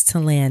soft place to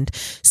land.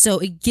 So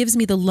it gives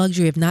me the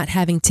luxury of not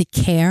having to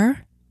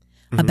care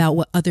about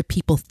what other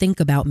people think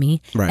about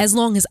me. Right. As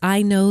long as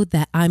I know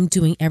that I'm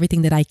doing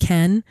everything that I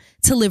can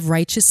to live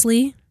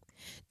righteously,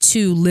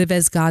 to live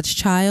as God's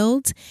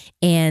child,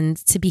 and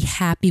to be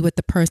happy with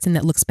the person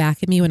that looks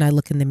back at me when I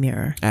look in the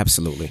mirror.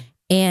 Absolutely.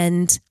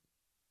 And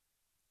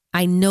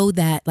I know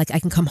that like I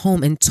can come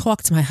home and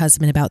talk to my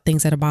husband about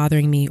things that are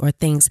bothering me or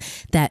things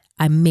that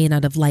I may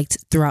not have liked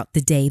throughout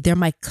the day. They're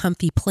my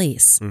comfy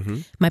place.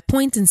 My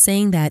point in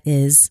saying that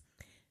is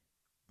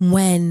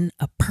when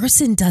a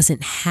person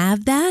doesn't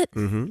have that,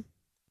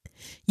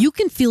 you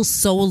can feel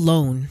so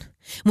alone.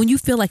 When you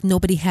feel like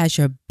nobody has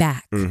your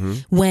back,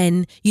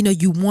 when,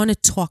 you want to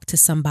talk to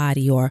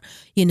somebody or,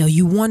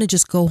 you want to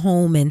just go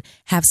home and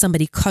have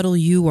somebody cuddle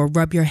you or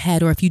rub your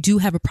head. Or if you do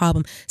have a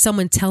problem,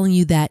 someone telling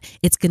you that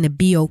it's going to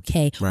be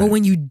okay. Right. Or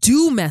when you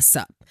do mess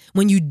up,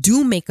 when you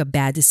do make a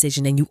bad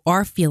decision and you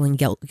are feeling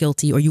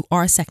guilty or you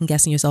are second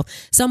guessing yourself,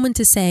 someone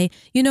to say,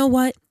 you know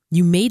what,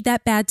 you made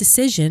that bad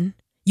decision.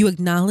 You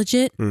acknowledge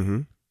it,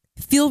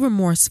 feel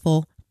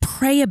remorseful,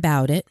 pray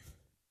about it,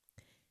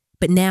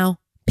 but now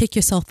pick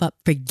yourself up,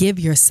 forgive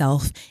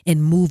yourself,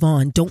 and move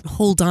on. Don't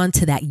hold on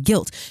to that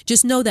guilt.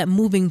 Just know that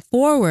moving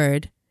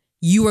forward,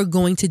 you are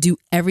going to do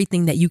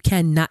everything that you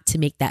can not to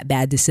make that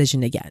bad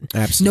decision again.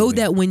 Absolutely. Know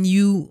that when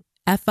you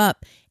F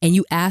up and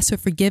you ask for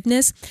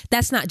forgiveness,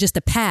 that's not just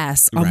a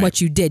pass on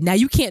what you did. Now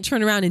you can't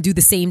turn around and do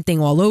the same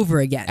thing all over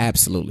again.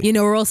 Absolutely.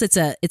 Or else it's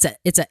a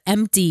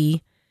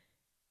empty.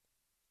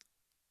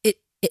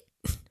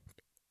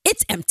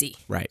 It's empty.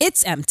 Right.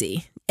 It's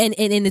empty. And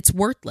it's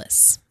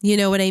worthless. You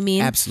know what I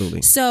mean?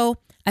 Absolutely. So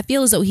I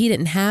feel as though he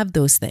didn't have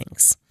those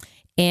things.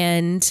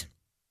 And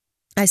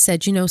I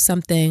said,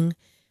 something,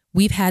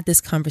 we've had this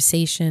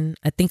conversation.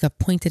 I think I've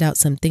pointed out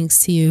some things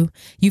to you.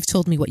 You've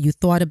told me what you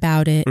thought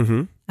about it.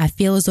 I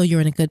feel as though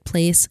you're in a good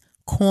place.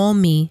 Call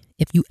me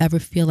if you ever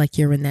feel like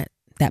you're in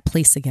that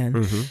place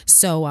again.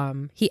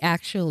 So he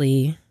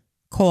actually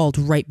called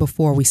right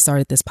before we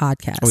started this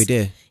podcast. Oh, he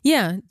did?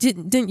 Yeah.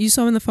 Didn't you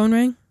saw when the phone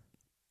rang?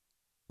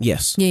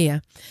 Yes.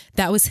 Yeah.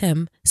 That was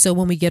him. So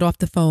when we get off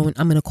the phone,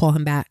 I'm going to call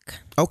him back.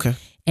 Okay.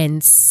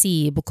 And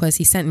see, because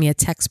he sent me a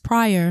text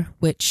prior,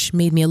 which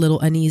made me a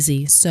little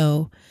uneasy.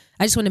 So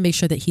I just want to make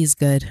sure that he's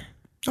good,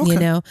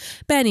 Okay.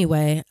 But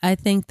anyway, I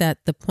think that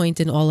the point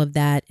in all of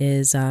that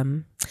is,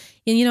 I'm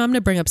going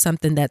to bring up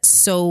something that's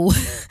so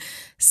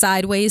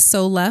sideways,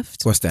 so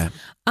left. What's that?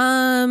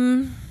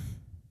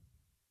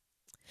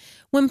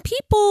 When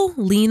people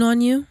lean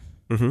on you,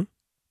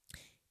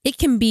 it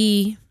can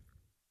be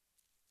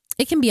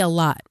a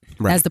lot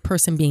as the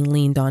person being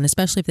leaned on,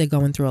 especially if they're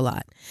going through a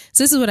lot.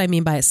 So this is what I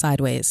mean by it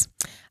sideways.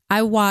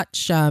 I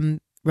watch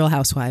Real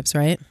Housewives,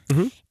 right?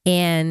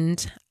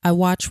 And I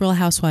watch Real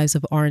Housewives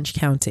of Orange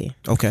County.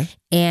 Okay.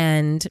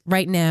 And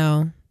right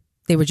now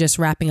they were just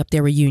wrapping up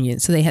their reunion.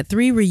 So they had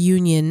 3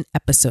 reunion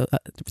episodes.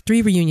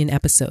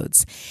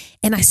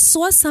 And I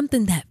saw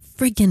something that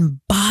friggin'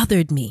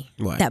 bothered me.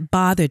 What? That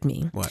bothered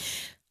me. What?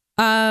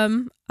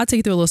 I'll take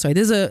you through a little story.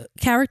 There's a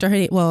character,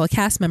 a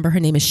cast member.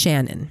 Her name is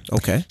Shannon.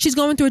 Okay. She's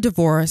going through a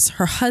divorce.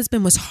 Her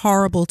husband was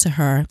horrible to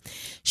her.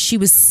 She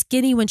was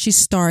skinny when she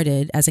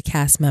started as a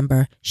cast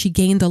member. She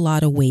gained a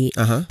lot of weight.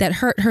 That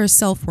hurt her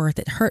self-worth.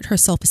 It hurt her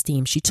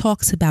self-esteem. She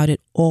talks about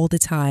it all the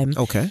time.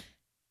 Okay.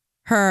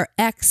 Her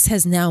ex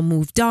has now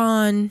moved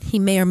on. He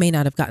may or may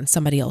not have gotten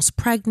somebody else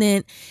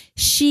pregnant.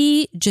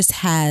 She just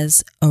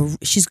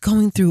she's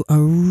going through a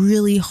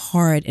really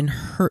hard and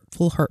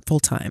hurtful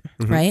time,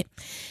 right?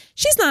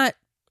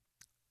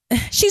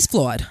 She's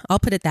flawed. I'll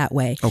put it that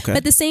way. Okay. But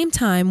at the same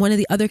time, one of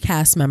the other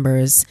cast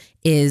members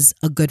is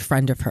a good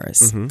friend of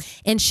hers.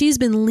 And she's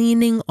been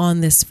leaning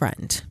on this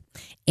friend.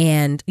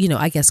 And,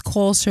 I guess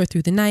calls her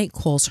through the night,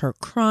 calls her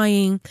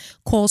crying,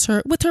 calls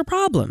her with her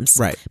problems.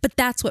 Right. But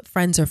that's what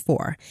friends are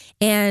for.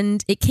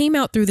 And it came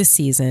out through the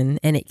season,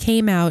 and it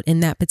came out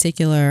in that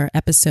particular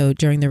episode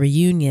during the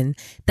reunion,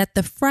 that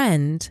the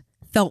friend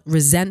felt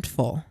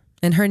resentful.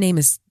 And her name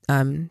is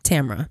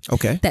Tamra.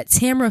 Okay. That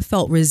Tamra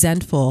felt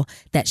resentful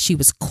that she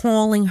was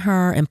calling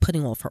her and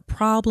putting all of her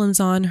problems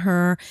on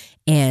her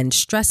and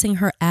stressing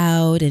her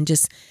out and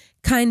just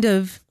kind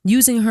of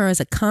using her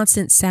as a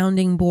constant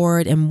sounding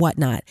board and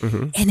whatnot.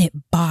 And it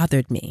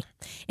bothered me.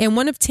 And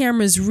one of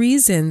Tamra's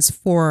reasons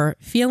for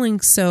feeling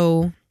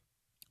so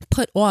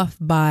put off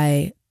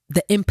by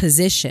the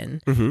imposition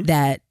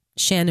that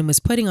Shannon was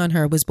putting on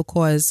her was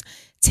because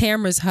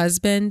Tamra's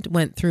husband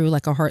went through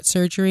like a heart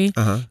surgery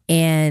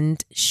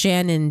and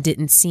Shannon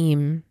didn't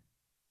seem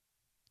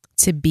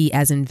to be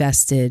as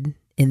invested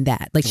in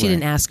that. Like she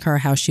didn't ask her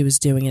how she was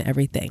doing and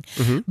everything.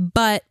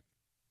 But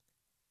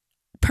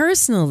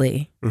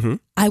personally,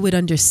 I would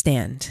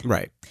understand.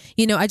 Right.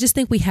 I just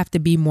think we have to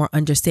be more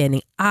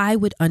understanding. I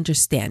would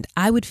understand.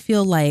 I would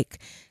feel like,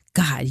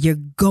 God, you're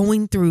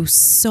going through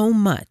so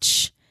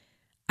much.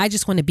 I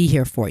just want to be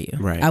here for you.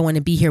 Right. I want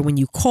to be here when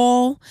you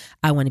call.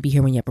 I want to be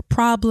here when you have a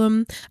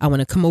problem. I want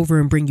to come over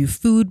and bring you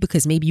food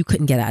because maybe you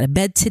couldn't get out of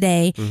bed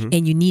today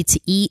and you need to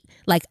eat.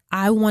 Like,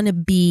 I want to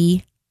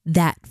be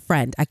that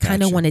friend. I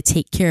kind of want to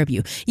take care of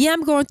you. Yeah,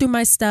 I'm going through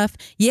my stuff.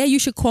 Yeah, you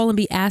should call and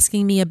be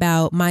asking me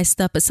about my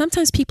stuff. But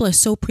sometimes people are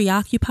so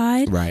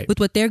preoccupied with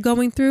what they're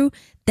going through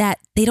that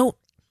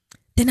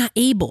they're not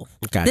able.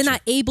 Gotcha. They're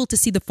not able to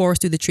see the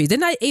forest through the trees. They're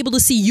not able to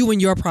see you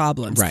and your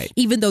problems,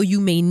 even though you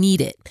may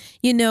need it.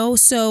 You know,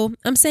 so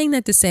I'm saying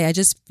that to say I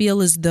just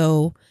feel as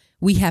though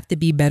we have to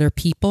be better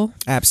people.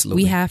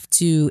 Absolutely. We have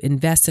to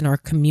invest in our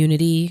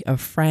community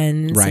of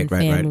friends and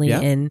family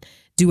and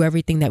do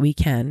everything that we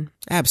can.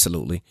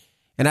 Absolutely.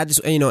 And I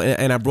just,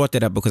 and I brought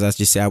that up because I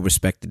just say I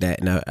respected that,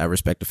 and I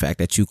respect the fact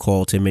that you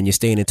called him and you're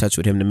staying in touch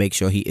with him to make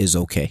sure he is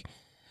okay.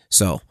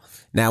 So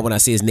now when I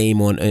see his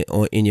name on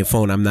in your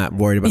phone, I'm not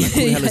worried about, like,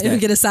 who the hell is that?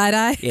 Get a side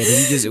eye? Yeah,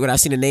 because when I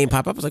seen the name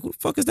pop up, I was like, who the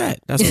fuck is that?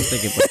 That's what I was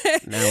thinking.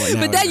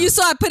 But then you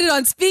saw I put it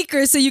on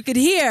speaker so you could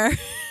hear.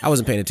 I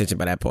wasn't paying attention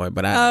by that point,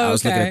 but I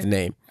was looking at the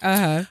name.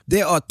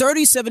 There are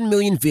 37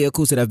 million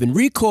vehicles that have been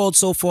recalled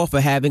so far for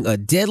having a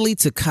deadly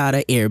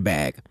Takata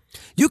airbag.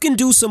 You can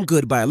do some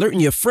good by alerting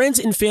your friends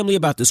and family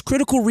about this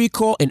critical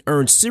recall and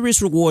earn serious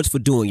rewards for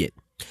doing it.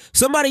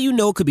 Somebody you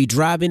know could be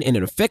driving in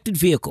an affected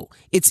vehicle.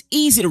 It's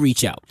easy to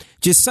reach out.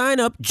 Just sign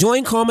up,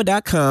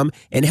 joinkarma.com,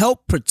 and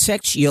help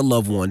protect your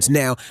loved ones.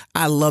 Now,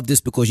 I love this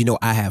because,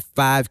 I have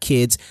 5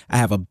 kids. I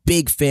have a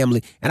big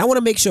family, and I want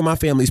to make sure my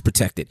family is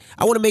protected.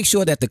 I want to make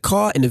sure that the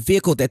car and the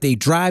vehicle that they're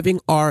driving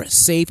are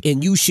safe,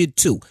 and you should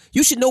too.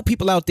 You should know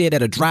people out there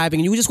that are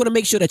driving, and you just want to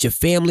make sure that your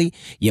family,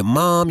 your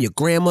mom, your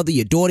grandmother,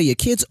 your daughter, your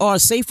kids are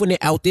safe when they're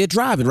out there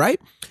driving, right?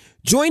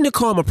 Join the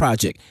Karma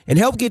Project and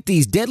help get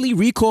these deadly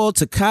recalled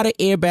Takata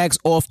airbags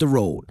off the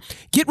road.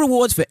 Get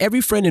rewards for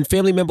every friend and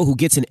family member who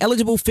gets an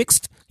eligible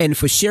fixed and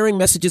for sharing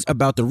messages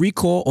about the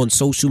recall on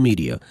social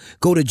media.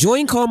 Go to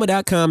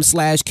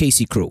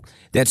joinkarma.com/Casey Crew.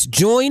 That's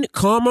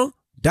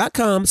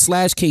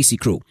joinkarma.com/Casey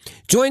Crew.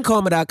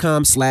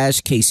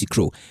 Joinkarma.com/Casey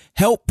Crew.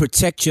 Help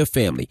protect your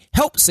family.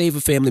 Help save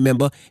a family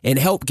member and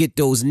help get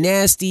those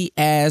nasty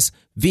ass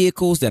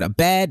vehicles that are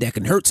bad, that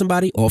can hurt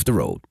somebody, off the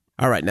road.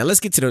 All right, now let's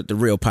get to the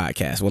real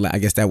podcast. Well, I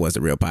guess that was the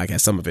real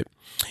podcast, some of it.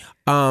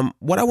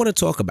 What I want to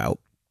talk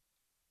about.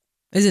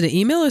 Is it an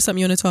email or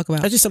something you want to talk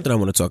about? It's just something I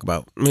want to talk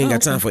about. We ain't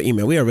got time for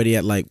email. We already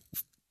at like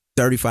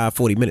 35,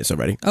 40 minutes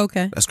already.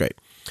 Okay. That's great.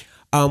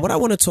 What I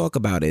want to talk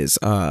about is,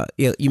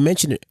 you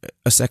mentioned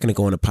a second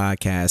ago on the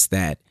podcast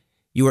that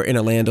you were in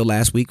Orlando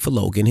last week for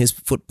Logan. His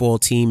football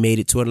team made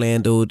it to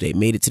Orlando. They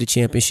made it to the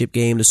championship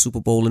game, the Super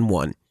Bowl, and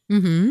won.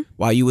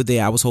 While you were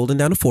there, I was holding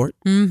down the fort.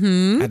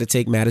 I had to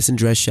take Madison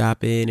dress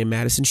shopping and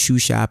Madison shoe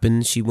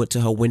shopping. She went to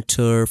her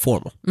winter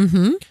formal.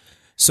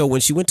 So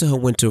when she went to her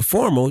winter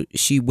formal,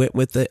 she went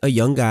with a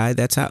young guy.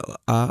 That's how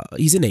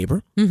he's a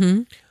neighbor.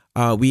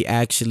 We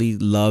actually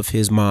love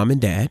his mom and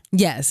dad.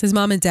 Yes, his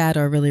mom and dad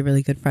are really,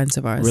 really good friends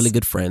of ours. Really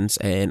good friends.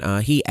 And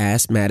he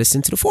asked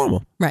Madison to the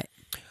formal. Right.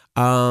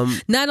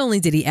 Not only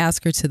did he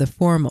ask her to the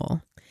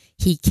formal,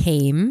 he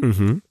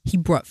came. He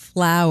brought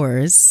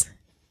flowers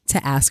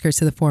to ask her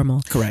to the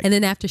formal. Correct. And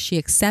then after she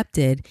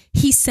accepted,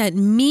 he sent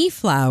me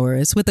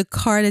flowers with a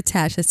card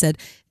attached that said,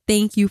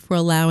 "Thank you for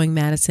allowing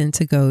Madison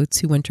to go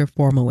to winter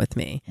formal with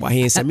me." Why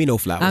he ain't sent me no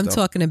flowers? I'm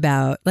talking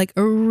about like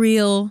a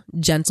real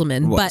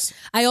gentleman. But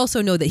I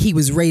also know that he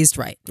was raised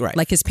right. Right.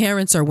 Like his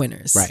parents are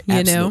winners. Right. You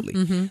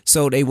Absolutely. know?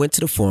 So they went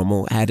to the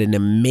formal, had an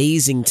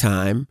amazing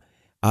time.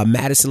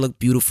 Madison looked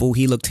beautiful.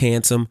 He looked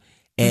handsome.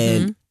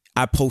 And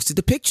I posted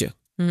the picture.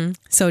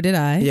 So did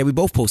I. Yeah, we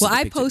both posted the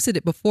picture. I posted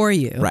it before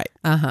you. Right.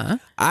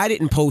 I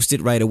didn't post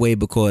it right away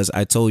because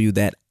I told you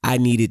that I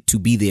needed to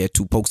be there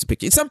to post the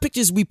picture. Some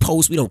pictures we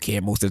post, we don't care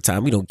most of the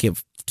time. We don't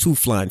give 2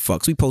 flying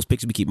fucks. We post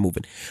pictures, we keep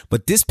moving.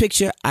 But this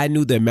picture, I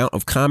knew the amount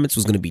of comments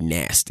was going to be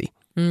nasty.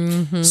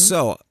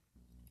 So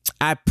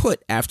I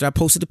put, after I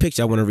posted the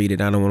picture, I want to read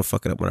it. I don't want to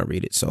fuck it up when I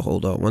read it. So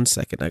hold on 1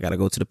 second. I got to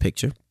go to the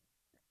picture.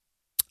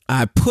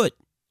 I put,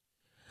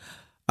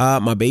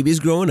 my baby's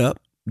growing up.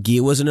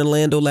 Gia was in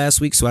Orlando last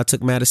week, so I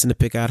took Madison to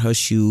pick out her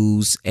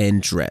shoes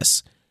and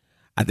dress.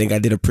 I think I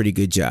did a pretty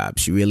good job.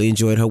 She really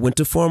enjoyed her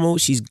winter formal.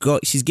 She's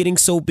getting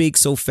so big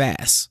so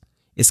fast.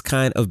 It's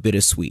kind of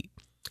bittersweet.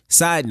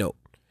 Side note,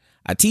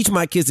 I teach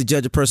my kids to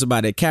judge a person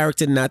by their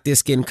character, not their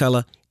skin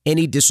color.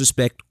 Any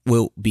disrespect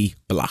will be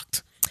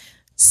blocked.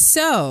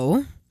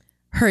 So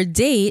her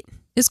date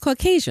is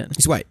Caucasian.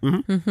 He's white.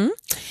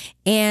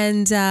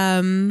 And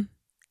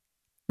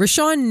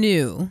Rashawn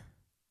knew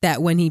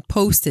that when he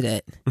posted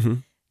it,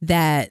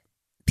 that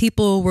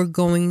people were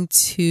going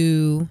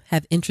to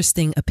have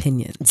interesting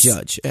opinions.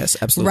 Judge, yes,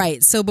 absolutely.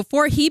 Right. So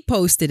before he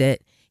posted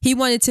it, he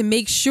wanted to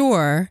make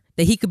sure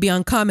that he could be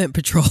on comment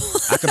patrol.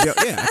 I could be on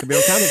comment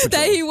patrol.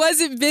 That he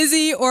wasn't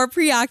busy or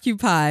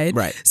preoccupied.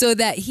 Right. So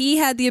that he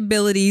had the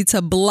ability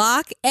to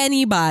block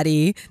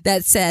anybody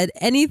that said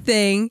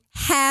anything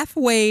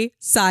halfway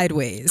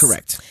sideways.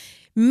 Correct.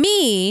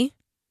 Me,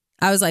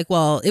 I was like,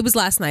 well, it was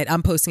last night.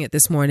 I'm posting it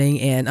this morning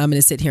and I'm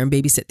going to sit here and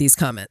babysit these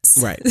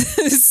comments. Right.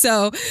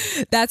 So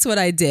that's what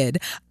I did.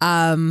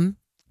 There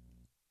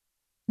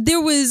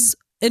was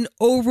an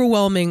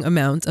overwhelming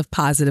amount of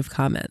positive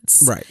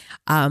comments. Right.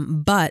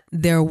 But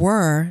there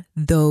were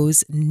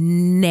those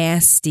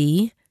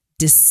nasty,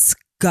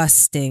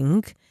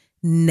 disgusting,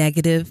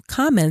 negative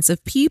comments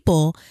of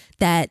people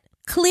that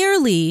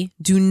clearly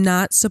do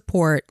not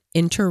support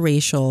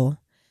interracial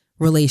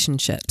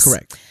relationships.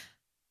 Correct.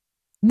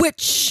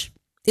 Which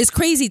is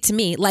crazy to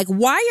me. Like,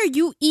 why are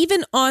you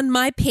even on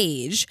my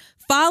page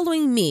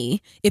following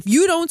me if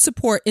you don't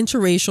support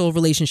interracial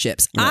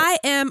relationships? Right.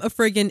 I am a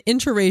friggin'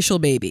 interracial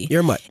baby.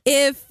 You're mutt.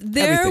 If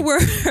there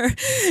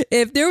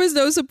was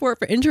no support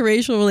for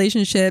interracial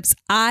relationships,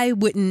 I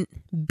wouldn't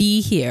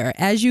be here.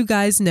 As you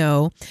guys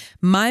know,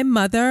 my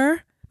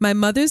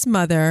mother's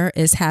mother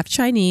is half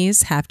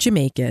Chinese, half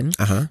Jamaican.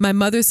 My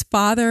mother's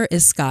father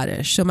is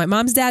Scottish. So my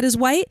mom's dad is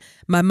white.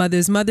 My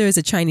mother's mother is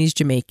a Chinese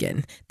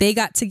Jamaican. They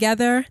got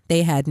together.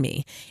 They had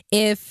me.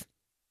 If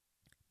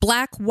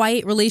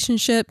black-white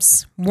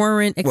relationships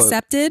weren't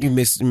accepted... You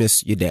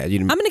miss your dad.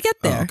 I'm going to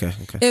get there. Oh,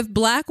 okay. If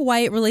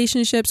black-white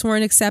relationships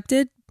weren't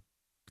accepted,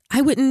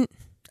 I wouldn't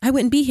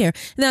be here.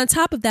 And then on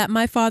top of that,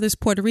 my father's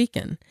Puerto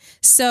Rican.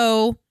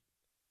 So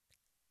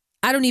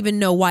I don't even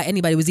know why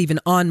anybody was even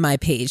on my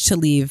page to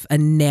leave a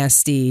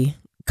nasty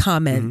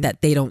comment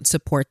that they don't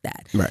support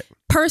that. Right.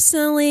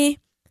 Personally,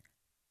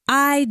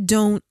 I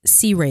don't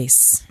see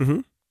race.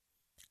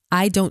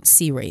 I don't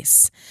see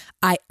race.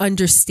 I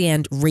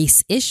understand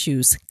race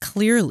issues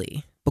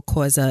clearly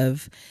because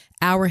of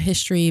our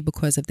history,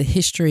 because of the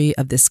history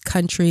of this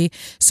country.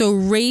 So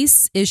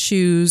race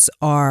issues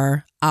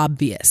are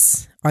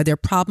obvious. Are there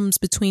problems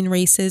between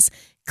races?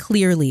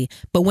 Clearly.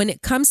 But when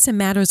it comes to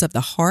matters of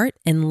the heart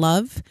and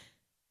love,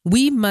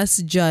 we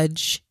must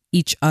judge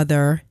each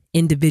other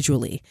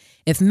individually.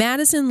 If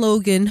Madison,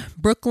 Logan,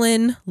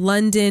 Brooklyn,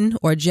 London,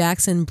 or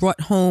Jackson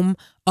brought home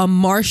a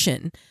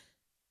Martian,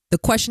 the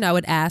question I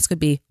would ask would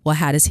be, well,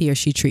 how does he or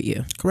she treat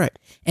you? Correct.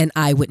 And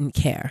I wouldn't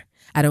care.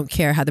 I don't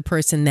care how the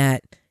person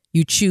that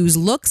you choose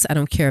looks. I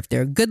don't care if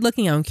they're good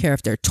looking. I don't care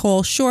if they're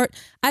tall, short.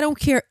 I don't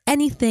care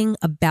anything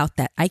about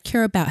that. I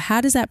care about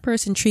how does that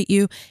person treat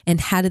you and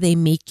how do they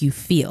make you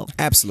feel?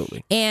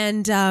 Absolutely.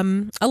 And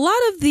a lot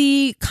of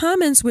the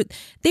comments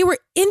they were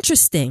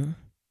interesting.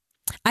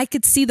 I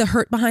could see the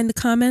hurt behind the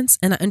comments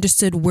and I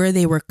understood where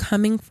they were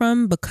coming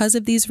from because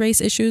of these race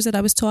issues that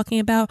I was talking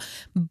about.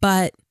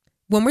 But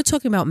when we're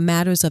talking about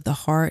matters of the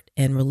heart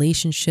and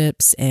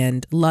relationships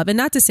and love, and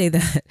not to say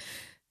that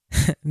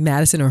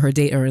Madison or her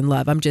date are in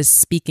love, I'm just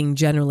speaking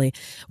generally.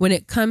 When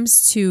it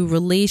comes to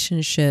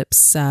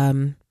relationships,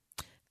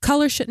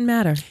 color shouldn't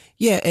matter.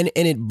 Yeah, and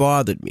it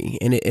bothered me.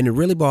 And it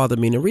really bothered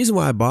me. And the reason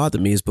why it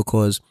bothered me is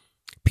because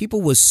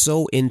people were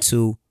so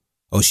into,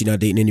 oh, she not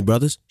dating any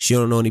brothers? She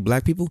don't know any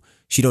black people?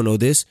 She don't know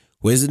this?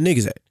 Where's the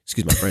niggas at?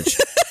 Excuse my French.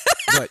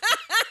 But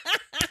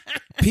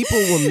people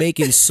were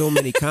making so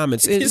many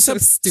comments. And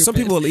some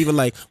people were even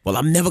like, well,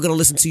 I'm never going to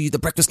listen to you, The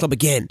Breakfast Club,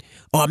 again.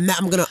 Or I'm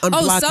going to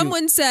unblock you. Oh,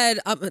 someone said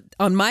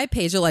on my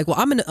page, they're like, well,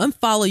 I'm going to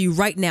unfollow you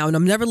right now. And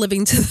I'm never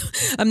listening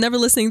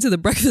to The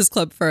Breakfast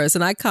Club first.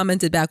 And I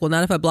commented back, well,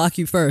 not if I block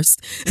you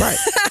first. Right.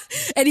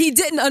 And he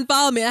didn't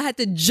unfollow me. I had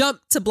to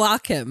jump to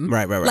block him.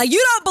 Right. Like,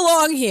 you don't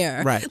belong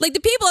here. Right. Like the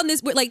people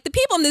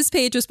on this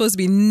page are supposed to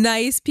be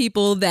nice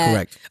people that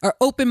Correct. are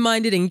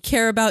open-minded and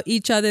care about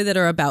each other, that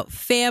are about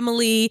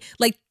family.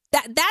 Like,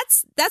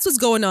 that's what's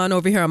going on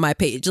over here on my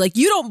page. Like,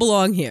 you don't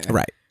belong here.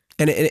 Right.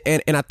 And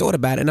I thought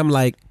about it and I'm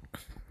like,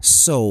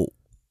 so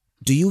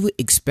do you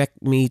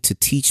expect me to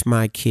teach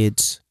my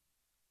kids,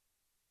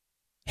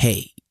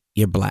 hey,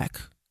 you're black.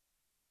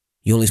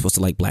 You're only supposed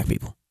to like black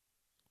people?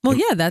 Well,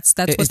 yeah, that's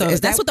what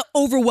the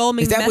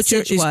overwhelming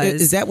message was.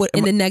 Is that what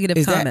in the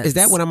negative comments? Is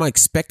that what I'm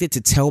expected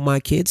to tell my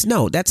kids?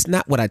 No, that's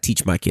not what I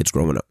teach my kids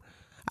growing up.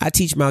 I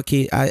teach my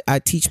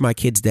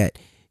kids that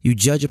you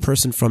judge a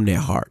person from their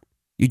heart.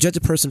 You judge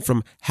a person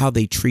from how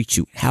they treat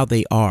you, how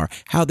they are,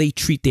 how they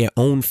treat their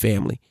own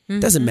family.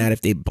 Doesn't matter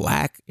if they're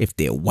black, if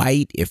they're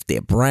white, if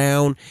they're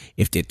brown,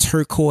 if they're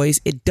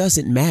turquoise. It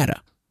doesn't matter.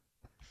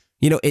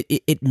 You know,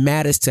 it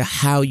matters to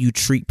how you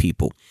treat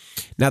people.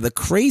 Now, the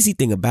crazy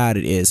thing about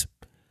it is,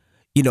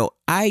 you know,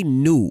 I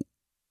knew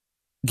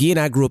Gia and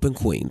I grew up in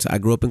Queens. I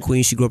grew up in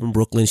Queens. She grew up in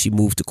Brooklyn. She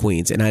moved to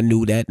Queens. And I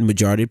knew that the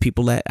majority of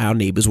people that our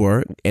neighbors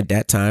were at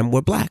that time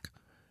were black.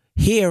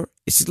 Here,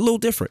 it's a little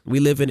different. We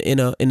live in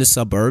the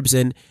suburbs,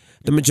 and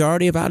the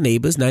majority of our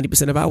neighbors,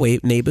 90% of our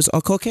neighbors,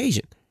 are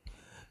Caucasian.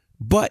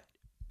 But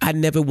I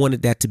never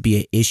wanted that to be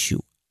an issue.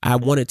 I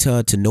wanted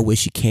her to know where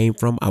she came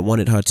from. I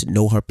wanted her to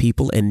know her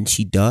people, and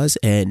she does.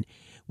 And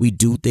we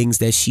do things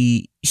that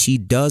she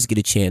does get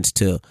a chance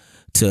to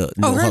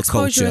know her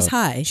exposure culture. is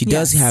high. She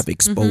does have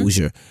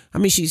exposure. I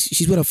mean,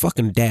 she's with her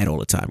fucking dad all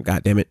the time.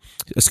 God damn it.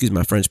 Excuse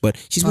my French,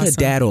 but she's with her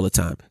dad all the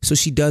time. So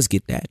she does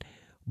get that.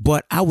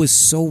 But I was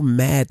so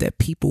mad that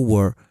people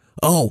were,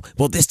 oh,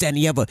 well, this, that, and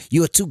the other.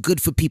 You're too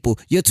good for people.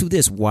 You're too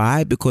this.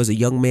 Why? Because a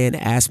young man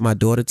asked my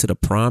daughter to the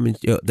prom and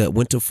the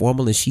winter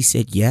formal, and she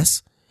said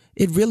yes.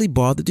 it really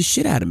bothered the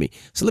shit out of me.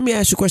 So let me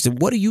ask you a question.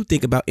 What do you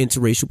think about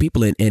interracial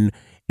people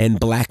and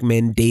black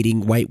men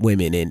dating white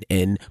women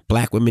and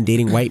black women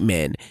dating white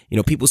men? You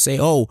know, people say,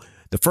 oh,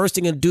 the first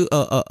thing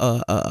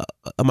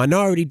a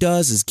minority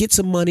does is get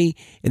some money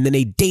and then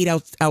they date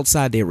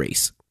outside their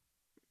race.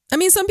 I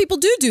mean, some people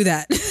do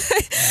that.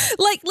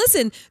 Like,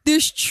 listen,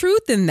 there's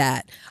truth in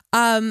that.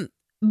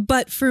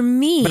 But for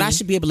me, but I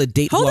should be able to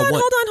date. Hold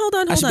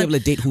on. I should be able to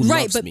date who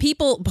right, loves but me.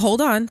 people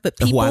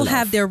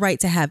have their right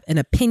to have an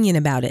opinion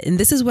about it, and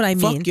this is what I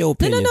mean. Fuck your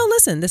opinion. No.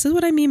 Listen, this is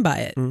what I mean by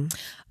it.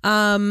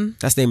 Mm-hmm.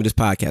 That's the name of this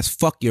podcast.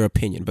 Fuck your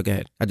opinion. But go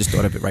ahead. I just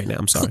thought of it right now.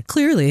 I'm sorry.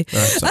 Clearly,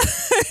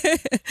 sorry.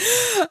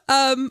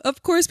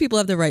 Of course, people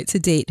have the right to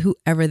date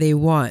whoever they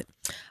want.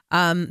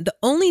 The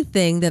only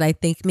thing that I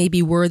think may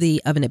be worthy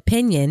of an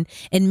opinion,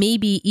 and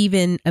maybe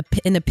even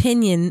an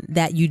opinion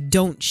that you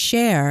don't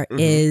share,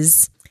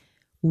 is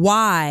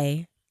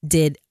why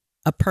did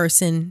a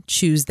person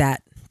choose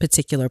that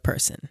particular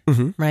person?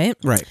 Right?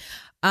 Right.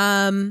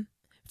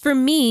 For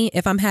me,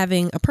 if I'm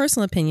having a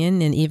personal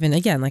opinion, and even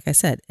again, like I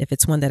said, if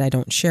it's one that I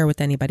don't share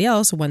with anybody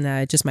else, or one that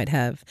I just might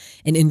have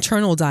an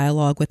internal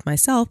dialogue with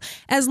myself,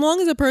 as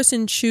long as a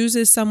person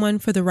chooses someone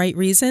for the right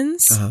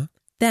reasons,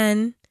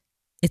 then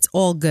it's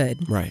all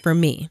good for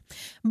me.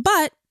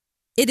 But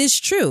it is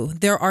true.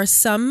 There are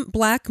some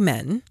black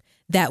men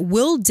that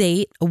will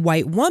date a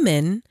white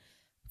woman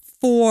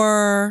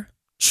for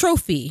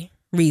trophy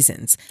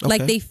reasons. Okay.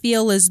 Like they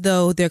feel as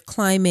though they're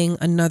climbing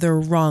another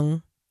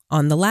rung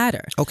on the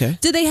ladder. Okay.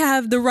 Do they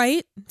have the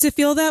right to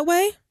feel that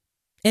way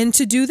and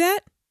to do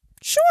that?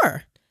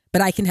 Sure.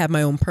 But I can have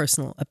my own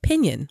personal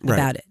opinion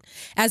about it.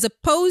 As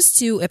opposed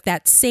to if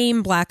that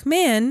same black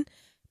man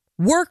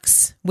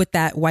works with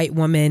that white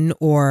woman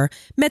or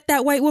met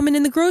that white woman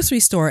in the grocery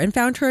store and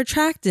found her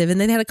attractive,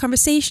 and then had a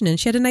conversation and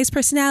she had a nice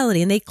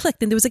personality and they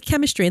clicked and there was a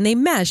chemistry and they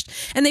meshed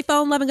and they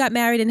fell in love and got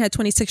married and had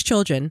 26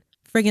 children.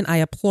 Friggin', I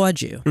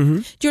applaud you.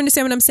 Do you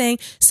understand what I'm saying?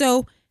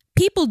 So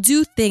people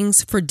do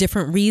things for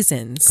different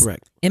reasons.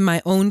 Correct. In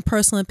my own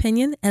personal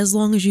opinion, as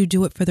long as you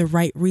do it for the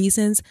right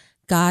reasons,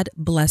 God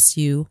bless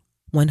you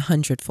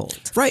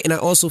 100-fold. Right. And I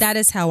also... That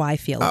is how I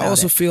feel about it. I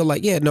also feel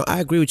like, I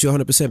agree with you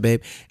 100%,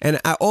 babe. And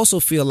I also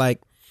feel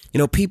like,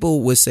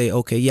 people would say,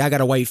 okay, yeah, I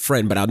got a white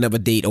friend, but I'll never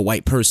date a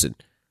white person.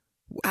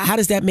 How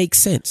does that make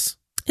sense?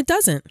 It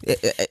doesn't.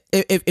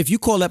 If you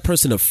call that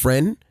person a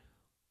friend,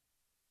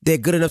 they're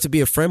good enough to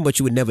be a friend, but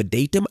you would never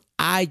date them.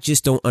 I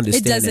just don't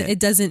understand that. It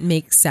doesn't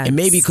make sense. And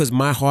maybe because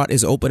my heart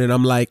is open and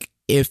I'm like,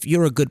 if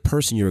you're a good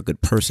person, you're a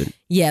good person.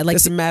 Yeah, like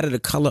doesn't matter the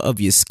color of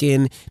your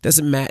skin.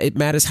 Doesn't matter. It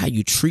matters how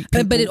you treat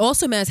people. But it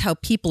also matters how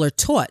people are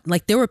taught.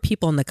 Like there were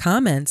people in the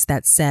comments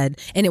that said,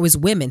 and it was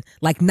women,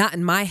 like not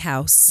in my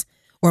house,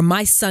 or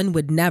my son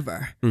would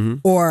never,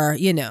 or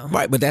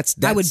right. But that's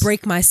I would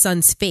break my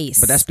son's face.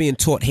 But that's being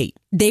taught hate.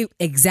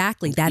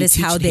 That is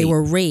how they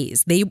were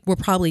raised. They were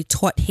probably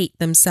taught hate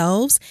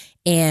themselves,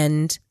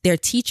 and they're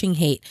teaching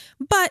hate.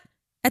 But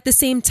at the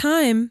same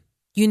time,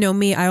 you know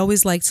me, I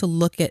always like to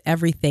look at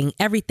everything,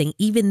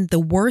 even the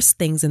worst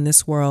things in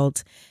this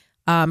world,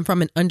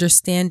 from an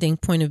understanding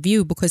point of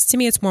view, because to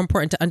me, it's more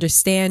important to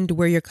understand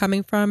where you're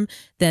coming from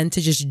than to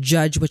just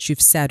judge what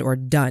you've said or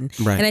done.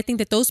 Right. And I think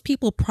that those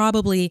people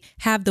probably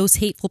have those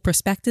hateful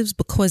perspectives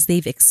because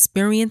they've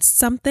experienced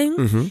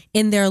something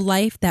in their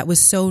life that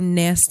was so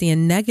nasty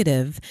and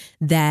negative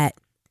that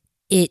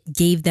it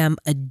gave them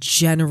a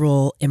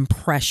general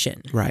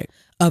impression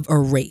of a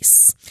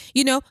race.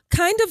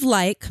 Kind of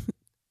like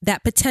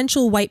that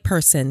potential white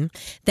person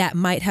that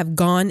might have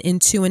gone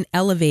into an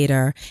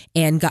elevator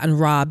and gotten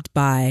robbed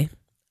by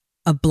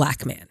a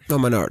black man. A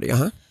minority,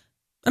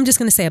 I'm just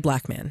going to say a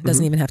black man.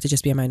 Doesn't even have to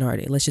just be a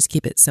minority. Let's just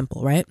keep it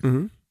simple, right?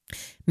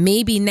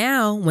 Maybe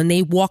now when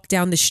they walk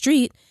down the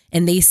street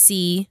and they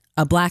see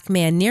a black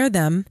man near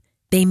them,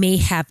 they may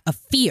have a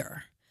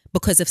fear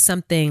because of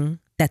something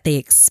that they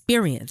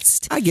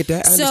experienced. I get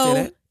that. I understand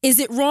that. Is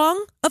it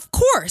wrong? Of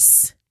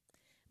course.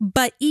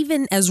 But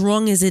even as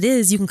wrong as it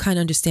is, you can kind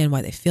of understand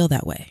why they feel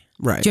that way.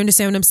 Right. Do you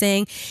understand what I'm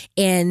saying?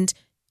 And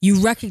you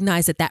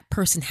recognize that that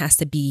person has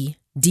to be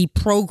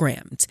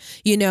deprogrammed.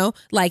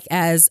 Like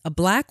as a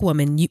black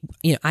woman,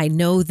 I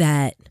know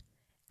that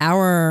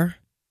our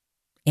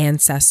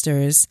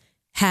ancestors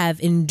have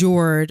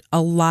endured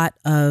a lot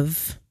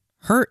of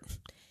hurt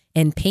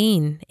and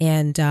pain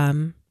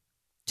and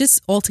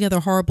just altogether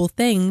horrible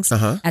things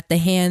at the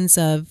hands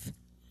of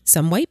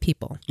some white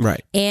people.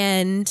 Right.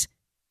 And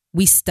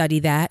we study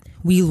that,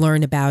 we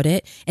learn about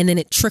it, and then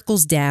it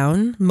trickles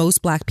down.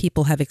 Most black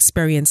people have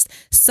experienced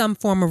some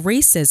form of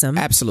racism.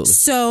 Absolutely.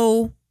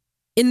 So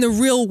in the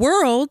real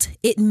world,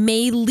 it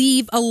may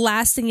leave a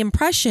lasting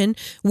impression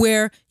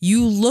where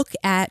you look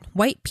at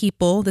white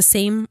people the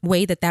same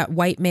way that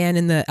white man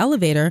in the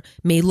elevator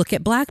may look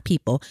at black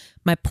people.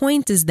 My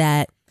point is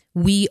that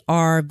we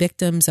are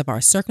victims of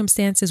our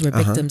circumstances. We're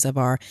victims of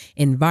our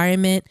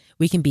environment.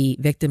 We can be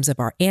victims of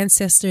our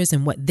ancestors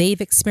and what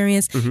they've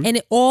experienced. And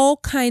it all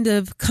kind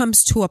of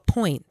comes to a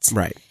point.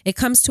 Right. It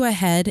comes to a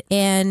head,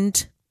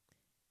 and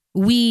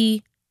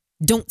we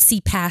don't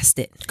see past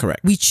it.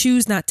 Correct. We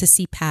choose not to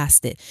see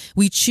past it.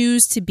 We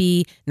choose to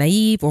be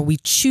naive, or we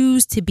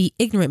choose to be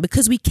ignorant,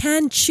 because we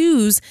can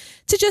choose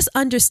to just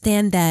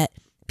understand that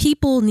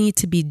people need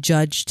to be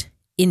judged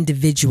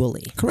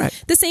individually.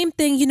 Correct. The same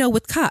thing,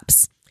 with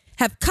cops.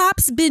 Have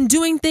cops been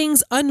doing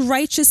things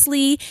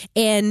unrighteously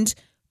and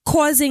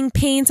causing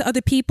pain to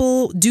other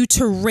people due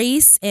to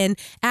race and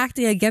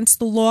acting against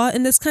the law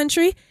in this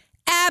country?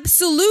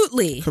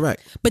 Absolutely.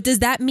 Correct. But does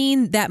that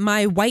mean that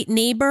my white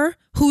neighbor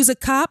who's a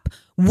cop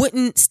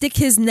wouldn't stick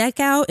his neck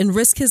out and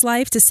risk his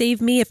life to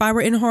save me if I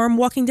were in harm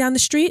walking down the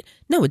street?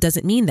 No, it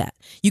doesn't mean that.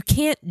 You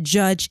can't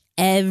judge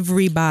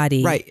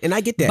everybody. Right. And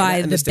I get that.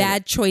 By the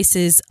bad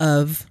choices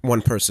of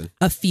one person.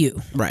 A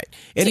few. Right.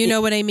 And do you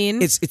know what I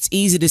mean? It's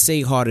easy to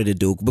say, harder to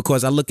do,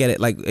 because I look at it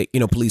like,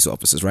 police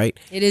officers, right?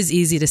 It is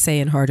easy to say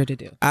and harder to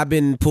do. I've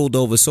been pulled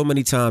over so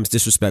many times,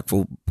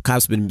 disrespectful.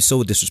 Cops been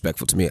so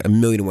disrespectful to me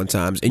 1,000,001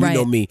 times. And you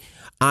know me,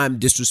 I'm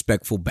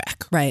disrespectful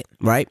back. Right.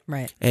 Right?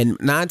 Right. And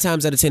 9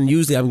 times out of 10,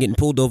 usually I'm getting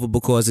pulled over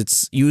because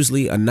it's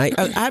usually a night.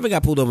 I haven't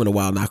got pulled over in a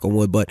while, knock on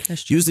wood,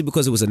 but usually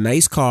because it was a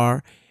nice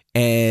car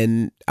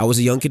and I was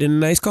a young kid in a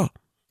nice car.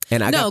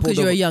 And I because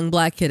you're a young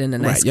black kid in a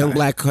nice car. Young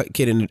black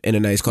kid in a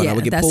nice car. Yeah, I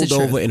would get pulled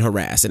over and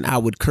harassed, and I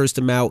would curse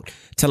them out,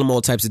 tell them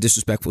all types of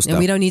disrespectful stuff. And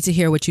we don't need to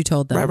hear what you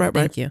told them. Right.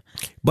 Thank you.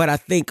 But I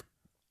think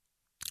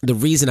the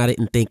reason I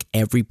didn't think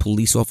every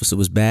police officer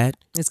was bad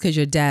is because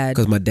your dad.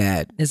 Because my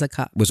dad is a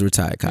cop. Was a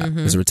retired cop.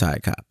 Was a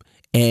retired cop,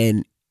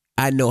 and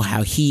I know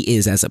how he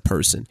is as a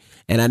person,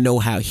 and I know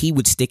how he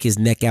would stick his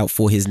neck out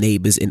for his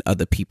neighbors and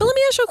other people. But let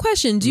me ask you a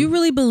question. Do you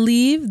really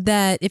believe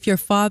that if your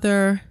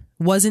father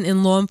wasn't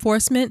in law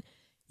enforcement,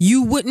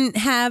 you wouldn't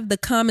have the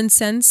common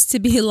sense to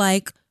be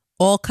like,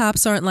 all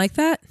cops aren't like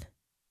that?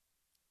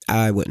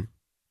 I wouldn't.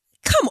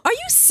 Come, are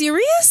you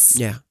serious?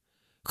 Yeah.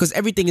 Because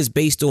everything is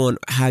based on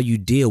how you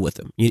deal with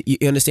them. You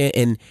understand?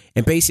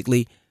 And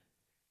basically,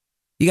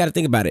 you got to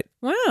think about it.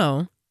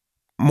 Wow.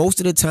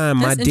 Most of the time,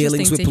 That's my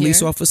dealings with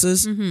police hear.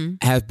 officers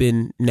have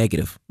been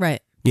negative.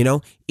 Right.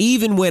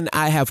 Even when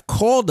I have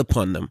called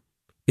upon them,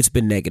 it's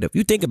been negative.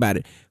 You think about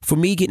it. For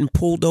me getting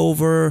pulled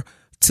over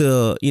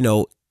to,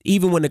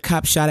 even when the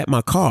cop shot at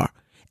my car.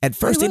 At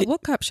first,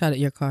 what cop shot at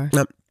your car?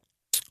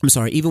 I'm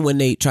sorry. Even when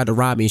they tried to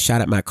rob me and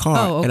shot at my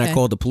car, and I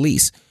called the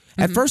police.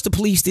 At first, the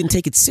police didn't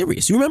take it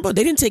serious. You remember?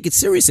 They didn't take it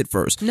serious at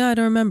first. No, I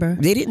don't remember.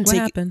 They didn't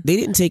happened? They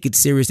didn't take it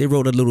serious. They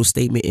wrote a little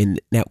statement, and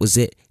that was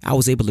it. I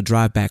was able to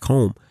drive back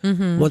home.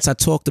 Once I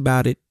talked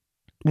about it,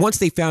 once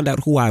they found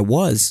out who I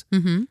was,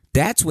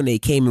 that's when they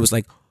came and was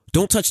like,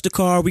 "Don't touch the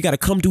car. We got to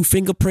come do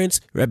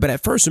fingerprints." Right? But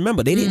at first,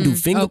 remember, they didn't do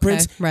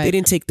fingerprints. Okay, right. They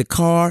didn't take the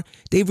car.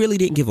 They really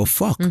didn't give a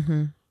fuck.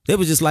 They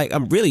was just like,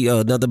 I'm really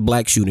another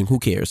black shooting. Who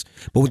cares?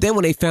 But then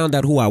when they found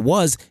out who I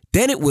was,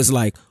 then it was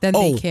like, then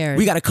oh, they cared.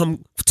 We got to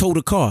come tow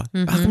the car.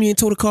 How come you didn't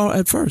tow the car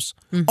at first?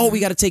 Oh, we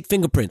got to take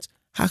fingerprints.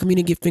 How come you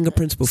didn't get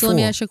fingerprints before? So let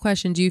me ask you a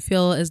question. Do you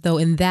feel as though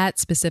in that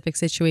specific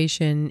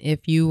situation,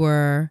 if you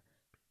were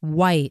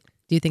white,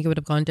 do you think it would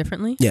have gone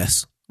differently?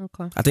 Yes.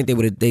 Okay. I think they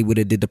would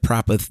have did the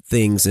proper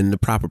things and the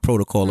proper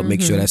protocol to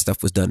make sure that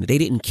stuff was done. They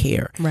didn't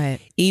care. Right.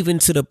 Even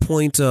to the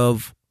point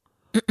of,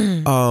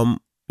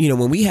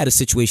 when we had a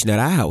situation at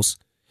our house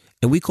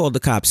and we called the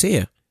cops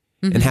here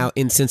and how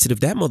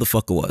insensitive that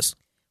motherfucker was.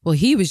 Well,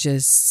 he was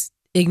just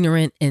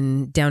ignorant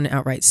and down and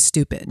outright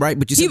stupid. Right.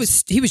 But he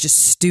was just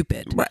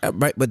stupid.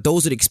 Right. But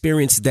those are the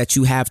experiences that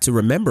you have to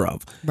remember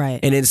of.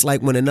 Right. And it's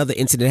like when another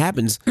incident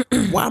happens,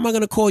 why am I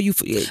going to call you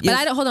for? But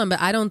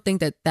I don't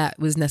think that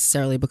was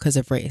necessarily because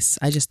of race.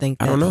 I just think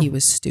that he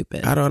was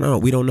stupid. I don't know.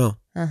 We don't know.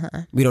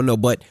 We don't know.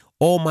 But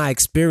all my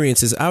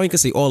experiences, I ain't gonna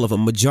say all of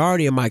them,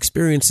 majority of my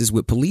experiences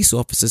with police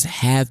officers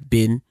have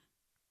been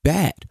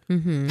bad.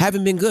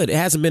 Haven't been good. It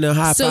hasn't been a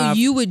high five. So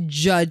you would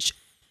judge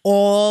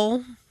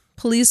all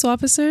police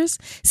officers?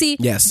 See,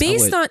 yes,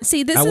 this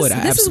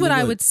is what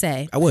I would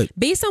say. I would.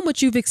 Based on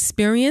what you've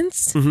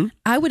experienced,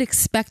 I would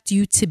expect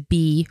you to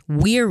be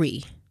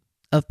weary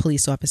of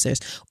police officers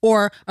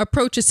or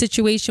approach a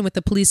situation with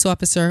a police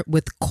officer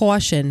with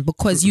caution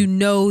because you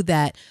know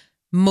that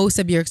most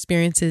of your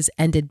experiences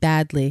ended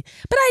badly.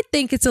 But I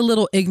think it's a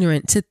little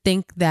ignorant to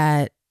think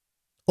that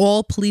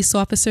all police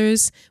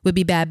officers would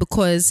be bad,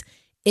 because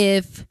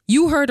if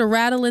you heard a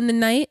rattle in the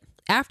night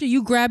after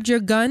you grabbed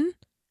your gun,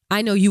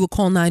 I know you would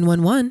call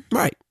 911.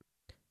 Right.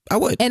 I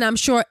would. And I'm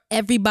sure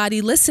everybody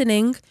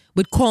listening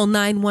would call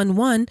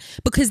 911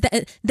 because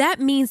that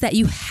means that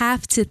you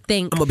have to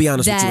think. I'm going to be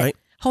honest with you, right?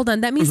 Hold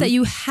on. That means that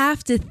you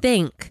have to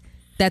think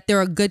that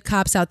there are good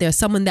cops out there,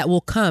 someone that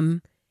will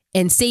come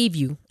and save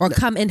you or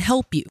come and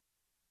help you.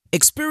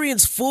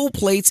 Experience full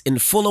plates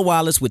and fuller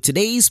wallets with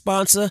today's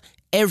sponsor,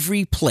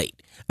 Every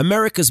Plate,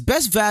 America's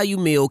best value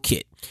meal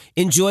kit.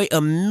 Enjoy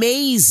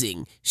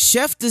amazing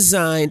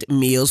chef-designed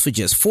meals for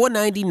just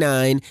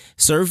 $4.99,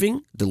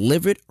 serving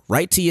delivered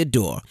right to your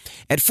door.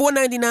 At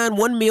 $4.99,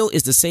 one meal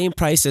is the same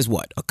price as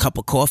what? A cup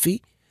of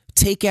coffee,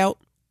 takeout,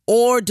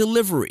 or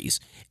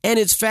deliveries. And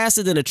it's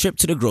faster than a trip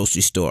to the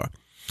grocery store.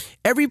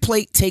 Every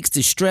Plate takes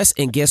the stress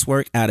and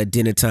guesswork out of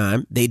dinner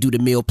time. They do the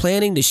meal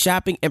planning, the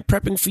shopping, and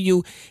prepping for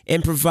you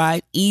and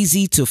provide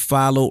easy to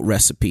follow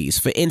recipes.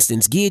 For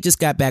instance, Gia just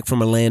got back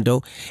from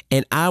Orlando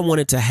and I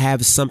wanted to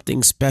have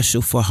something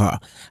special for her.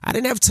 I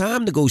didn't have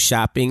time to go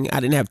shopping. I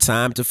didn't have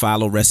time to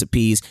follow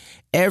recipes.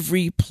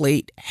 Every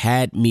Plate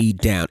had me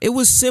down. It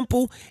was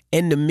simple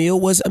and the meal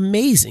was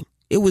amazing.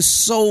 It was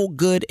so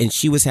good and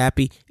she was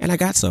happy and I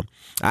got some.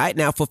 All right,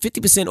 now for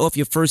 50% off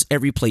your first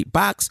Every Plate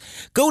box,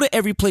 go to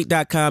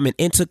everyplate.com and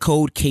enter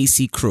code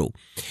KCCrew.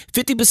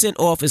 50%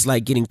 off is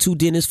like getting 2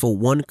 dinners for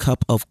 1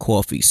 cup of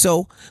coffee.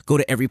 So go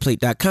to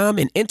everyplate.com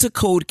and enter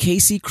code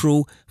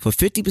KCCrew for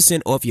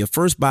 50% off your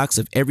first box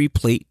of Every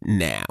Plate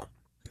now.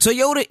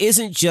 Toyota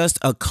isn't just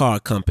a car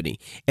company,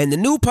 and the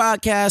new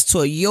podcast,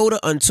 Toyota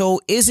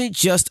Untold, isn't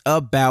just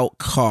about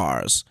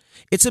cars.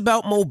 It's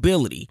about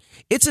mobility.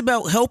 It's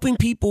about helping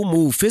people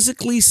move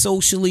physically,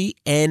 socially,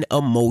 and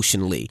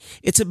emotionally.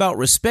 It's about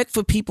respect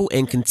for people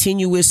and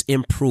continuous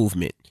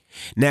improvement.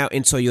 Now,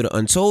 in Toyota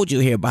Untold,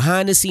 you'll hear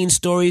behind-the-scenes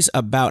stories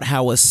about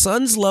how a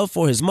son's love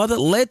for his mother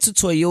led to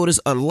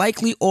Toyota's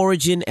unlikely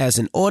origin as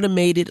an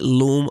automated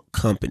loom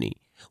company.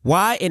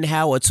 Why and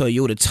how a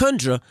Toyota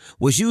Tundra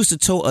was used to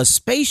tow a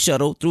space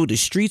shuttle through the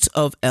streets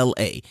of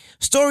LA.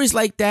 Stories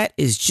like that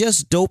is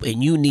just dope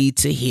and you need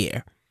to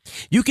hear.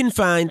 You can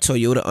find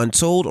Toyota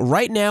Untold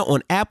right now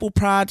on Apple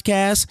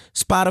Podcasts,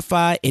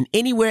 Spotify, and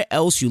anywhere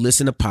else you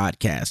listen to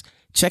podcasts.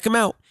 Check them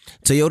out.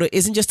 Toyota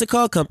isn't just a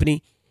car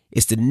company,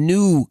 it's the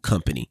new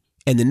company.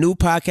 And the new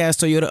podcast,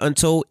 Toyota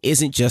Untold,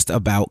 isn't just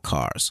about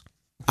cars.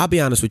 I'll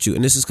be honest with you,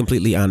 and this is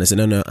completely honest,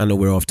 and I know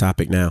we're off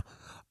topic now.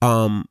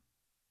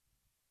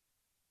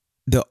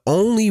 The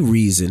only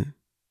reason,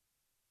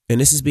 and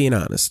this is being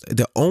honest,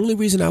 the only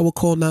reason I will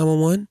call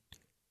 911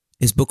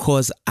 is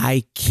because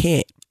I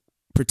can't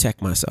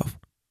protect myself.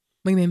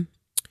 What do you mean?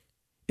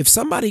 If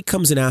somebody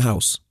comes in our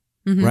house,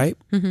 right,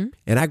 and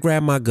I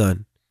grab my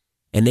gun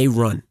and they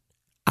run,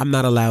 I'm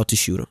not allowed to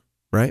shoot them,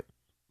 right?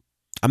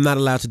 I'm not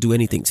allowed to do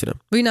anything to them.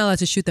 Well, you're not allowed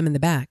to shoot them in the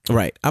back.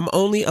 Right. I'm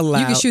only allowed.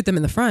 You can shoot them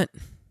in the front.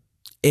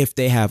 If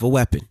they have a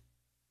weapon.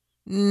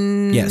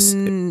 Yes,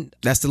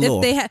 that's the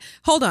law. If they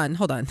hold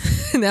on.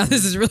 Now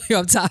this is really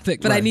off topic,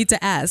 but right. I need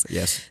to ask.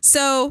 Yes.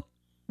 So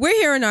we're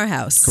here in our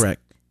house.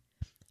 Correct.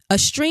 A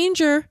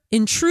stranger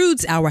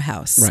intrudes our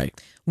house. Right.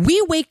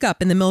 We wake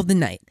up in the middle of the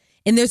night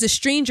and there's a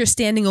stranger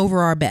standing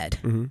over our bed.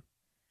 Mm-hmm.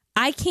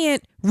 I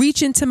can't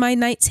reach into my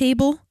night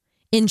table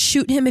and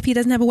shoot him if he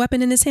doesn't have a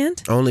weapon in his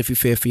hand? Only if you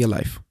fear for your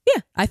life.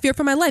 Yeah, I fear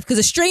for my life because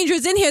a stranger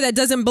is in here that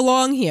doesn't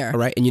belong here. All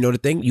right. And you know the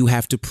thing? You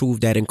have to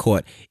prove that in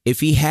court. If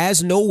he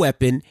has no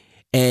weapon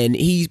and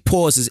he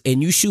pauses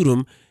and you shoot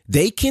him,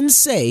 they can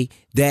say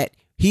that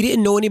he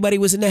didn't know anybody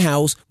was in the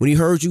house. When he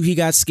heard you, he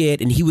got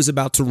scared and he was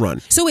about to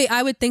run. So wait,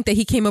 I would think that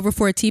he came over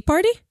for a tea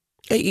party?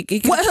 So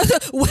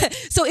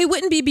it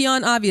wouldn't be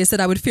beyond obvious that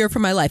I would fear for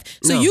my life.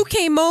 So you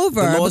came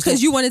over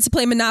because you wanted to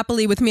play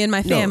Monopoly with me and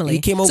my family. No, he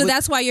came over. So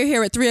that's why you're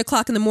here at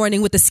 3:00 in the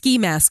morning with the ski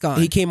mask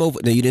on. He came over.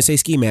 No, you didn't say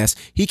ski mask.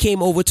 He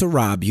came over to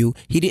rob you.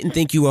 He didn't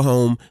think you were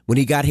home. When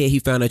he got here, he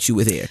found out you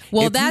were there.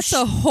 Well, that's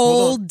a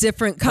whole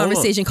different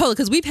conversation, Cola,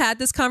 because we've had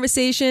this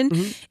conversation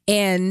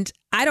and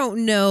I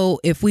don't know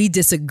if we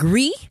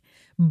disagree,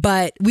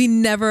 but we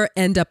never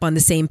end up on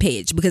the same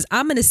page because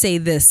I'm going to say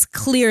this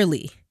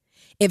clearly.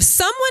 If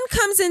someone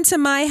comes into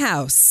my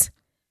house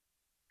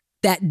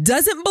that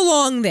doesn't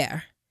belong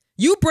there,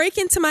 you break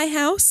into my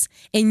house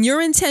and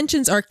your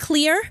intentions are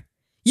clear,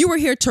 you were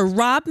here to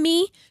rob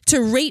me,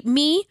 to rape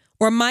me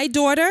or my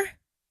daughter,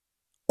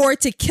 or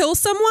to kill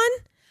someone,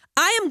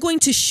 I am going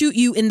to shoot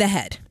you in the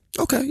head.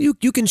 Okay,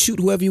 you can shoot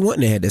whoever you want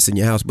in the head that's in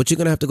your house, but you're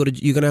gonna have to go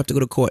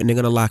to court and they're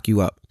gonna lock you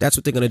up. That's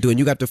what they're gonna do, and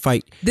you got to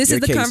fight. This is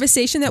the case.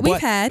 Conversation that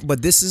we've had,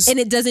 but this is, and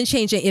it doesn't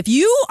change it. If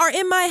you are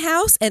in my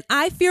house and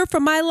I fear for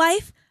my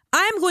life,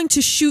 I'm going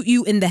to shoot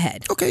you in the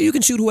head. Okay, you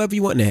can shoot whoever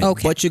you want in the head.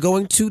 Okay. But they're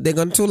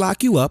going to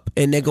lock you up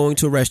and they're going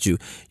to arrest you.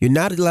 You're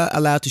not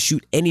allowed to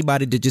shoot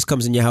anybody that just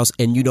comes in your house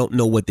and you don't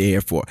know what they're here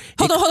for.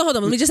 Hold on.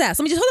 Let me just ask.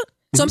 Hold on.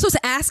 So I'm supposed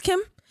to ask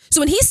him?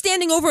 So when he's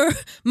standing over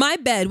my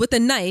bed with a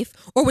knife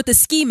or with a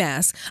ski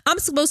mask, I'm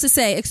supposed to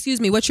say, excuse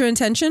me, what's your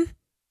intention?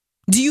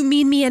 Do you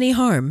mean me any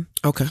harm?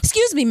 Okay.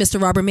 Excuse me,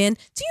 Mr. Robert Man.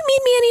 Do you mean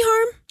me any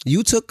harm?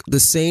 You took the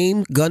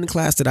same gun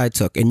class that I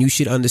took, and you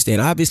should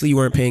understand. Obviously, you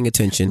weren't paying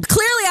attention.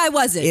 Clearly, I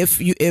wasn't.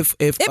 If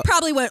it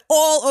probably went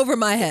all over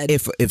my head.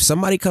 If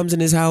somebody comes in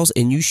his house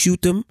and you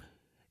shoot them,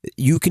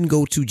 you can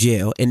go to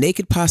jail, and they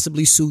could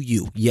possibly sue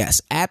you.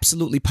 Yes,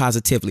 absolutely,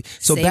 positively.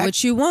 So say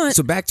what you want.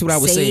 So back to what I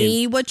was saying.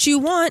 Say what you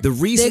want. The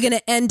reason they're going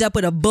to end up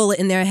with a bullet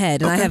in their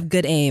head, and I have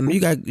good aim.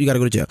 You got to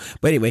go to jail.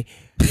 But anyway,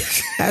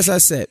 as I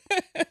said.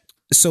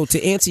 So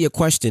to answer your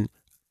question,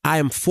 I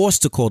am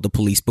forced to call the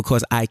police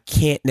because I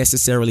can't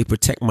necessarily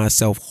protect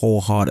myself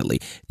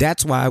wholeheartedly.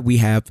 That's why we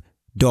have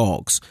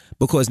dogs.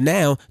 Because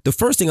now the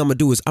first thing I'm going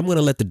to do is I'm going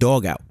to let the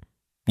dog out.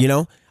 You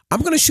know, I'm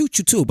going to shoot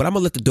you too, but I'm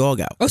going to let the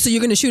dog out. Oh, so you're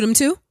going to shoot him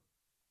too?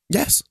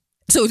 Yes.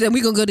 So then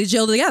we're going to go to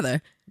jail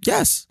together?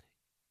 Yes.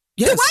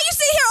 Then why are you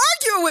sitting here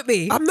arguing with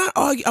me? I'm not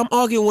arguing. I'm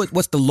arguing with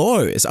what the law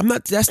is. I'm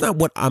not. That's not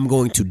what I'm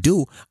going to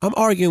do. I'm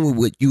arguing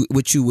with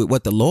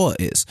what the law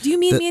is. Do you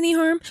mean me any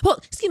harm? Well,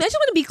 excuse me. I just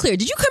want to be clear.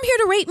 Did you come here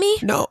to rape me?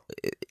 No,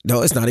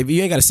 it's not even.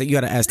 You ain't got to say. You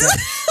got to ask that.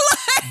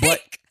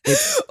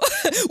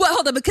 Well,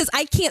 hold on. Because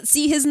I can't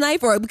see his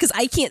knife, or because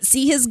I can't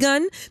see his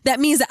gun, that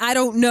means that I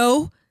don't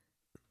know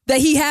that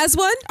he has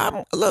one.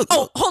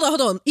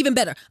 Hold on. Even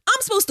better.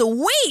 I'm supposed to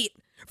wait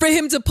for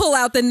him to pull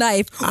out the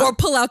knife or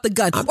pull out the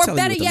gun. Or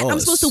better yet, I'm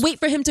supposed to wait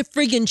for him to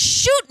friggin'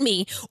 shoot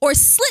me or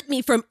slit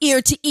me from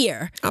ear to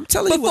ear. I'm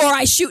telling you before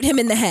I shoot him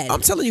in the head.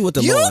 I'm telling you what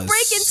the law is. You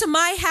break into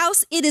my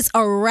house, it is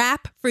a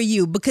wrap for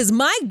you because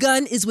my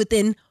gun is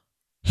within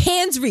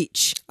hand's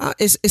reach.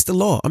 It's the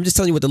law. I'm just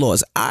telling you what the law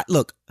is.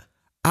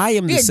 I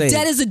am the same. You're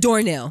dead as a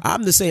doornail.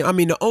 I'm the same. I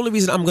mean, the only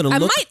reason I'm going to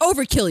look... I might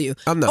overkill you.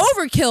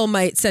 Overkill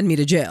might send me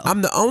to jail.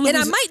 I'm the only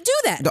reason, I might do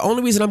that. The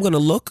only reason I'm going to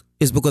look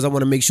is because I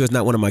want to make sure it's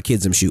not one of my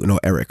kids I'm shooting or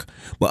Eric.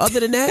 But other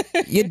than that,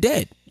 you're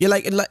dead. You're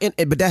like...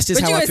 But that's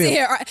just how I feel.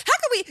 Here, how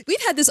can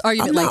we've had this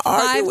argument like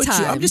 5 times.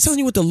 I'm just telling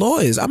you what the law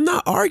is. I'm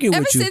not arguing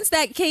with you. Ever since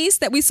that case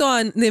that we saw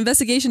on the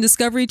Investigation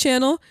Discovery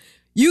Channel,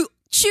 you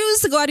choose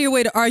to go out of your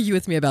way to argue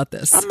with me about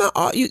this. I'm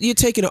not... You're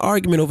taking an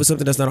argument over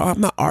something that's not...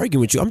 I'm not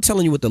arguing with you. I'm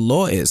telling you what the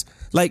law is.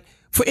 Like...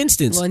 For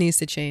instance, law needs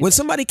to change. When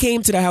somebody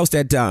came to the house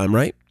that time,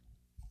 right?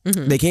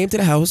 Mm-hmm. They came to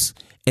the house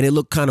and it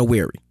looked kind of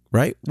weary,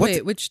 right?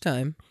 Which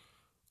time?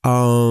 There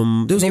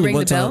was only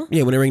one the time. Bell?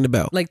 Yeah, when they rang the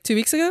bell. Like 2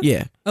 weeks ago?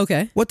 Yeah.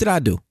 Okay. What did I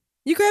do?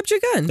 You grabbed your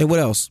gun. And what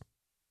else?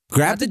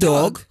 Grab the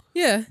dog.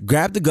 Yeah.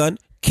 Grab the gun.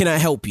 Can I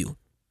help you?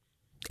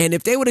 And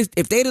if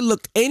they'd have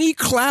looked any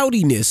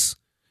cloudiness,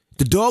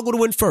 the dog would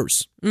have went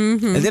first.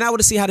 Mm-hmm. And then I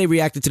would have seen how they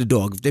reacted to the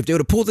dog. If they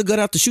would have pulled the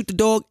gun out to shoot the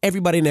dog,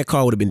 everybody in that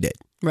car would have been dead.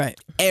 Right.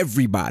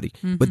 Everybody.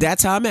 Mm-hmm. But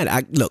that's how I'm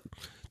at. Look,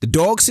 the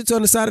dog sits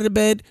on the side of the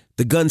bed.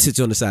 The gun sits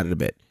on the side of the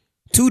bed.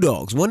 2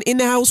 dogs. One in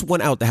the house,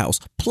 one out the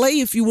house. Play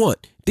if you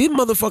want. These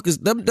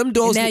motherfuckers, them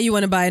dogs. And now you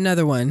want to buy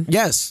another one.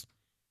 Yes,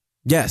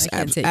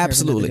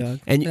 absolutely.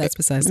 And that's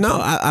besides the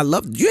point. I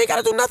love. You ain't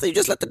got to do nothing. You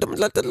just let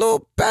the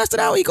little bastard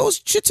out. He goes,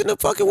 shits in the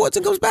fucking woods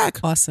and comes back.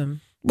 Awesome.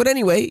 But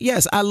anyway,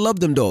 yes, I love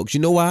them dogs. You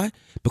know why?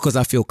 Because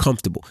I feel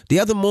comfortable. The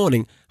other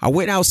morning, I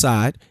went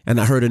outside and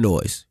I heard a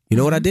noise. You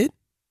know what I did?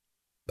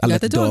 I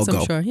let the dog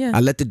go. Sure, yeah. I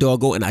let the dog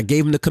go and I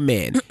gave him the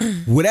command.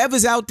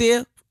 Whatever's out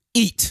there,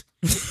 eat.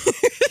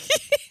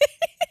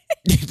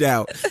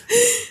 Now,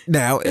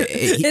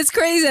 it's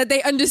crazy that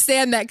they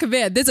understand that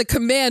command. There's a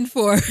command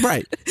for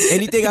right.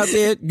 Anything out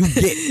there, you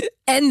get.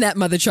 End that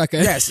mother trucker.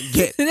 Yes,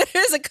 get.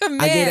 There's a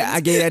command. I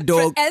gave that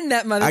dog. End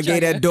that mother trucker. I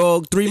gave that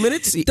dog 3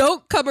 minutes.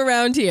 Don't come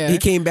around here. He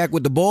came back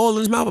with the ball in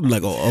his mouth. I'm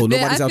like, oh,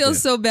 nobody's out there. I feel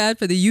so bad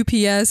for the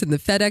UPS and the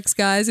FedEx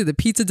guys and the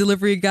pizza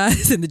delivery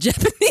guys and the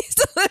Japanese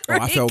delivery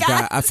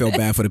guys. I felt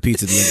bad for the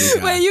pizza delivery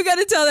guy. Wait, you got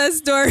to tell that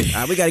story.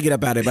 We got to get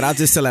up out of it, but I'll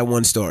just tell that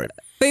one story.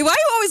 Wait, why are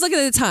you always looking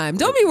at the time?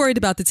 Don't be worried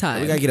about the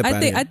time. We gotta get up out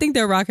of here. I think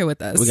they're rocking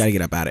with us. We gotta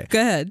get up out of it.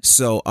 Go ahead.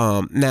 So,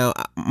 now,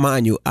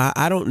 mind you,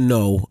 I don't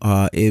know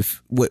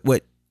if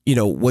what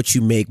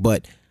you make,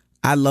 but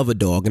I love a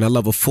dog and I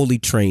love a fully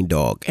trained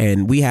dog,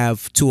 and we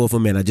have 2 of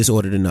them, and I just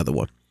ordered another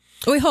one.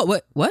 Wait, hold.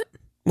 What?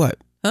 What?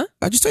 Huh?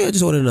 I just told you I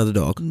just ordered another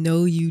dog.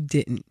 No, you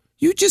didn't.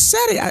 You just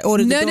said it. I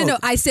ordered the dog. No.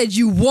 I said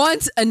you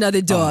want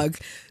another dog.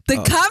 The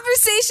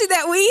conversation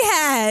that we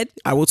had.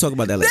 I will talk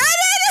about that later.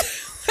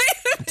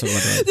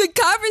 The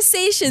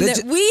conversation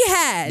that we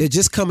had. They're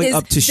just coming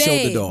up to show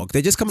the dog.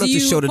 They're just coming up to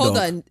show the dog. Hold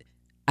on.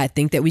 I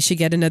think that we should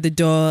get another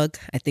dog.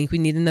 I think we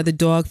need another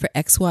dog for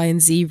X, Y,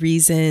 and Z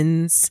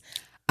reasons.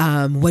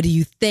 What do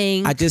you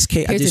think? Here's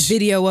a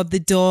video of the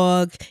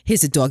dog.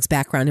 Here's the dog's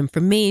background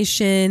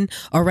information.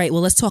 All right,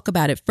 well, let's talk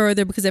about it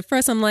further, because at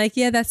first I'm like,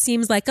 yeah, that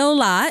seems like a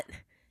lot.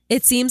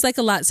 It seems like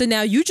a lot. So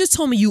now you just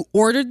told me you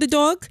ordered the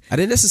dog. I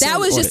didn't necessarily. That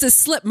was just a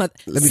slip. Let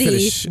me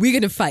finish. We're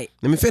gonna fight.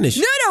 Let me finish.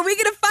 No, we're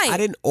gonna fight. I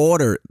didn't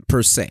order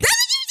per se. That's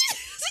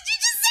what you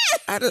just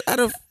said. I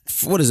don't.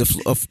 What is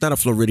it? Not a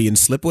Floridian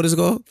slip. What is it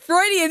called? A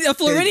Floridian,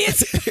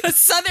 a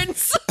southern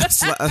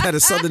slip. I had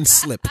a southern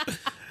slip.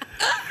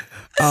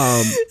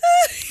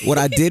 What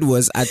I did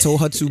was I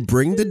told her to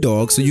bring the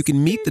dog so you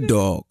can meet the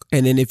dog,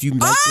 and then if you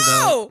like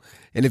the dog.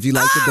 And if you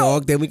like the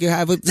dog, then we can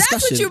have a discussion.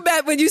 That's what you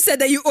meant when you said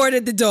that you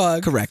ordered the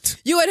dog.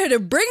 Correct. You wanted her to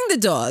bring the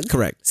dog.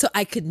 Correct. So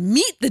I could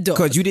meet the dog.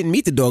 Because you didn't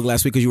meet the dog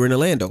last week because you were in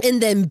Orlando.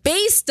 And then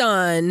based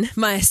on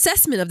my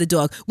assessment of the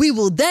dog, we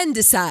will then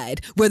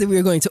decide whether we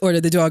are going to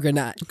order the dog or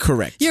not.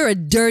 Correct. You're a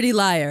dirty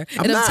liar.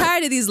 I'm not.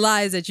 tired of these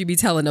lies that you be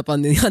telling up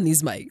on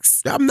these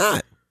mics. I'm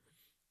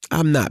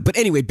not. But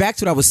anyway, back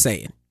to what I was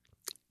saying.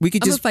 I'm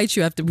gonna fight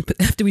you after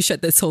we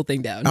shut this whole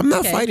thing down. I'm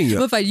not fighting you. I'm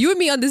gonna fight you and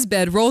me on this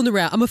bed rolling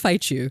around. I'm gonna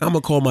fight you. I'm gonna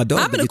call my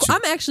dog.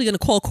 I'm actually gonna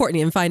call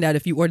Courtney and find out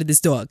if you ordered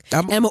this dog.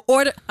 I'm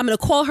gonna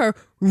call her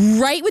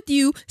right with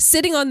you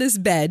sitting on this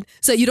bed,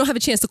 so you don't have a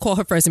chance to call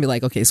her first and be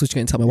like, okay, so what you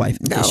gonna tell my wife?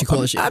 No, she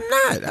calls you. I'm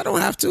not. I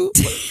don't have to.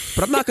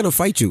 But I'm not gonna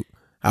fight you.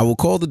 I will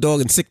call the dog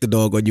and sick the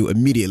dog on you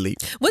immediately.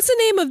 What's the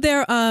name of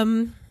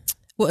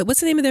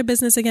their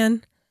business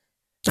again?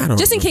 I don't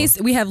Just in remember.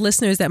 case we have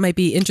listeners that might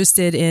be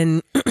interested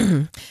in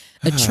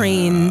a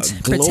trained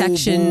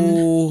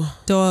protection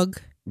dog.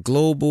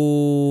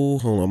 Global.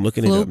 Hold on, I'm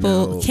looking it up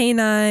Global now.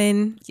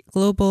 canine.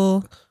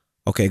 Global.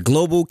 Okay,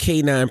 Global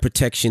Canine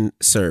Protection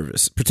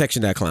Service.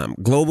 Protection.com.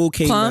 Global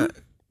Canine.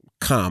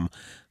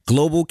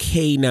 Global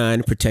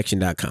Canine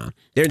Protection.com.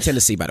 They're in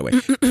Tennessee, by the way.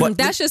 But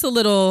That's just a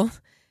little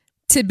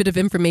tidbit of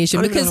information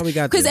I don't even know how we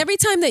got because there. every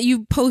time that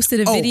you posted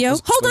a video,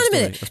 hold on a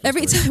minute.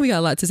 Every time we got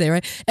a lot to say,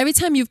 right? Every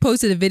time you've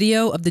posted a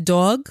video of the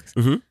dog,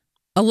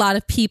 a lot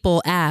of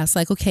people ask,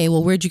 like, okay,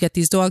 well, where'd you get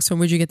these dogs from?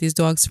 Where'd you get these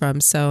dogs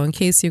from? So, in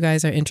case you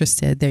guys are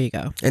interested, there you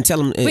go. And tell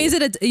them. Wait, is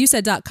it you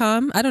said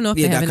 .com? I don't know if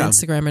they have an .com.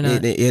 Instagram or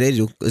not. Yeah, they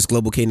do. It's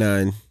Global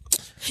Canine.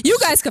 You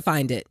guys could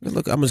find it.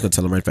 Look, I'm just gonna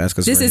tell them right fast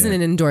because This isn't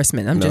an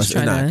endorsement. I'm just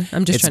trying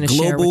to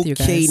share with you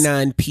guys.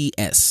 Global K9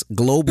 PS.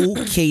 Global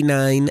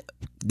K9.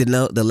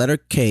 The letter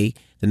K.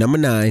 The number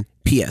 9.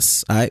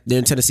 PS. All right, they're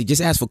in Tennessee.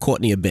 Just ask for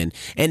Courtney or Ben,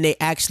 and they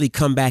actually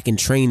come back and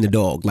train the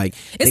dog. Like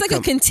it's like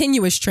a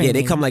continuous training.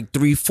 Yeah, they come like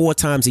 3-4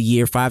 times a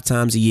year, 5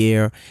 times a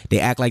year.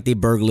 They act like they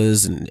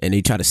burglars, and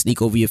they try to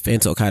sneak over your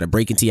fence or kind of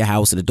break into your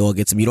house, and the dog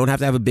gets them. You don't have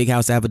to have a big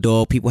house to have a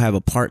dog. People have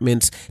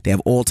apartments. They have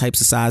all types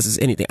of sizes,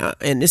 anything.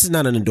 And this is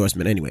not an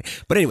endorsement anyway.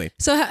 But anyway.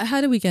 So how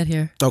did we get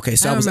here? Okay,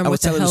 so I don't remember I was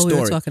what the telling hell the story.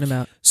 we were talking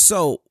about.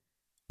 So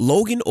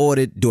Logan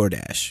ordered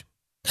DoorDash.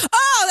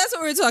 Oh, that's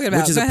what we were talking about.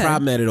 Which is a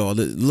problem at it all.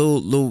 The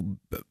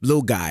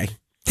little guy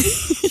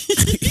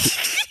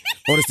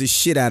orders the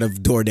shit out of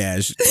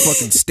DoorDash.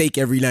 Fucking steak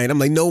every night. I'm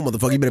like, no,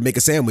 motherfucker, you better make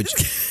a sandwich.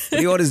 But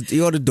he ordered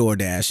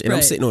DoorDash, and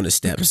I'm sitting on the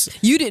steps.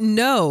 You didn't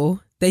know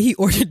that he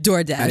ordered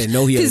DoorDash. I didn't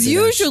know he ordered DoorDash. Because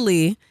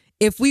usually,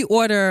 if we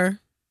order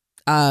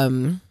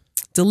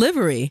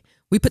delivery,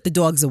 we put the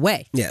dogs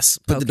away. Yes,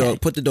 put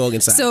the dog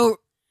inside.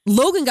 So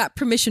Logan got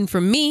permission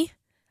from me.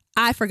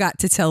 I forgot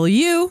to tell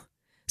you.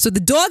 So the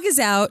dog is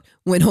out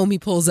when homie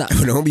pulls up.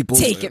 When homie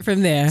pulls Take up. it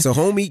from there. So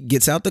homie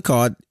gets out the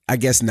car, I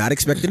guess not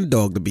expecting the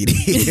dog to be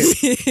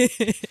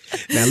there.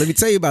 Now let me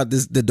tell you about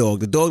the dog.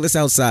 The dog that's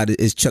outside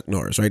is Chuck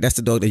Norris, right? That's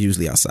the dog that's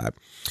usually outside.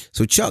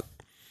 So Chuck,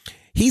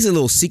 he's a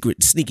little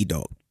secret, sneaky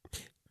dog.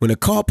 When a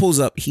car pulls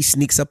up, he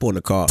sneaks up on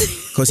the car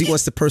because he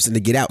wants the person to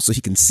get out so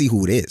he can see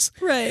who it is.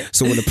 Right.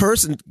 So when the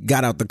person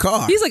got out the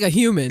car, He's like a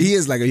human. he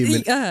is like a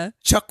human.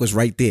 Chuck was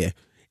right there.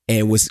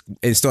 And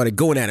started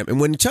going at him. And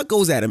when Chuck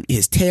goes at him,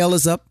 his tail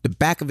is up, the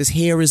back of his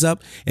hair is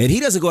up, and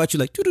he doesn't go at you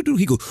like doo-doo-doo.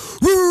 He goes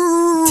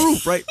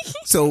right.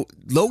 So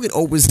Logan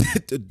opens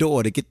the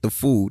door to get the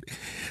food.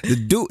 The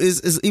dude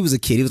he was a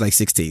kid. He was like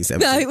 16,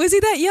 17. No, was he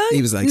that young?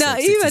 He was like no,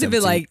 16, he might have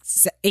been 17. like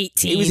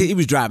 18. He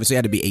was driving, so he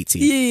had to be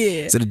 18.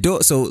 Yeah.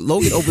 So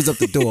Logan opens up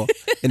the door,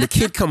 and the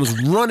kid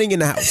comes running in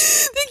the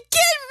house. The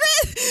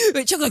kid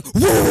ran. Chuck like,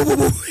 whoa.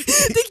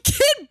 The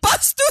kid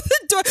busts through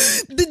the door.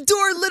 The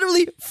door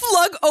literally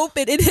flung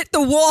open and hit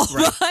the wall.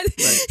 Right.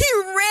 He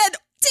ran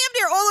damn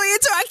near all the way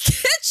into our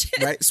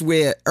kitchen. Right, so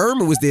where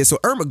Irma was there, so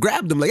Irma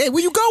grabbed him like, "Hey,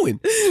 where you going?"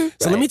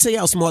 So let me tell you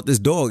how smart this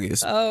dog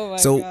is. Oh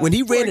my God. When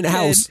he ran in the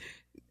house,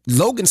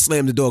 Logan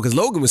slammed the door because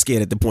Logan was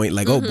scared at the point.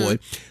 Like, oh boy,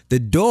 the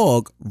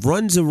dog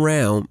runs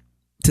around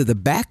to the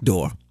back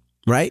door.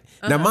 Right?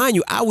 Now, mind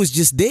you, I was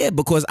just there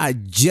because I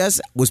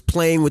just was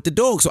playing with the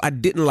dog. So I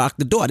didn't lock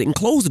the door. I didn't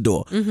close the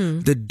door.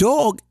 The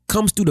dog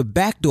comes through the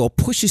back door,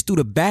 pushes through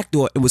the back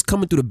door, and was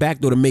coming through the back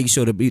door to make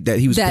sure that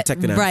he was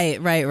protecting us.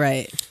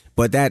 Right.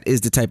 But that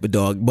is the type of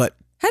dog. But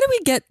how did we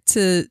get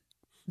to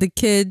the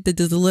kid, the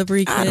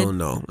delivery kid? I don't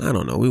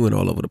know. We went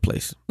all over the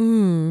place.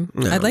 No.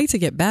 I'd like to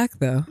get back,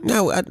 though.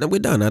 No, we're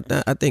done.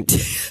 I think.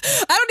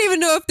 I don't even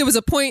know if there was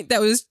a point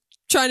that was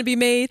trying to be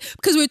made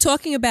because we were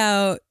talking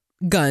about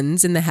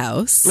guns in the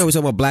house. No, we're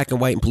talking about black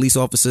and white and police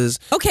officers.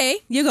 Okay,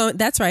 you're going.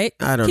 That's right.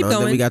 I don't Keep know.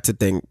 going. Then we got to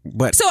think.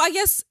 But so I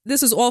guess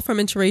this is all from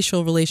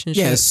interracial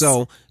relationships. yeah.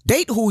 So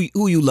date who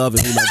you love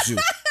and who loves you.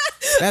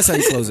 That's how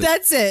you close it.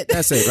 That's it.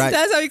 That's it, right?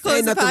 That's how you close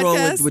Ain't the nothing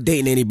podcast. wrong with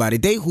dating anybody.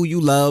 Date who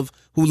you love,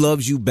 who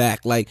loves you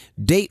back. Like,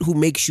 date who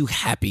makes you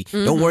happy.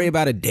 Don't worry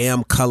about a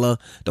damn color.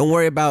 Don't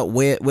worry about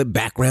what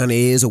background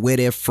is or where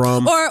they're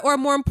from. Or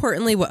more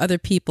importantly, what other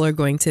people are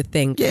going to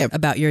think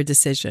about your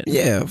decision.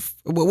 Yeah.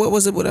 What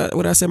was it?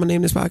 What I said my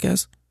name this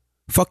podcast?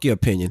 Fuck your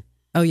opinion.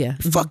 Oh yeah.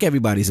 Fuck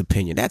everybody's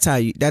opinion. That's how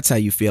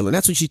you feel, and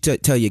that's what you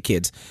tell your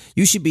kids.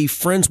 You should be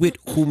friends with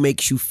who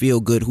makes you feel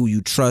good, who you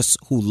trust,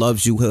 who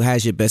loves you, who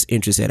has your best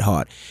interest at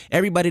heart.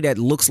 Everybody that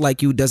looks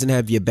like you doesn't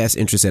have your best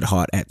interest at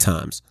heart at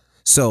times.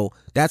 So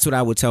that's what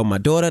I would tell my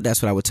daughter.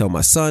 That's what I would tell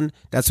my son.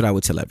 That's what I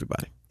would tell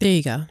everybody. There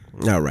you go.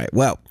 All right.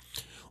 Well,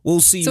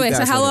 we'll see you guys.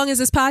 So how later. long is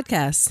this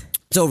podcast?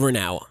 It's over an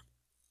hour.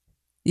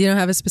 You don't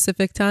have a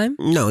specific time?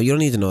 No, you don't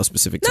need to know a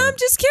specific time. No, I'm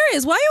just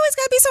curious. Why you always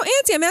gotta be so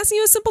antsy? I'm asking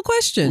you a simple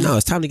question. No,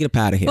 it's time to get up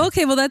out of here.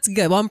 Okay, well that's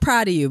good. Well, I'm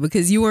proud of you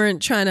because you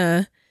weren't trying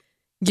to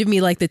give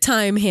me like the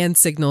time hand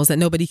signals that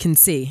nobody can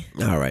see.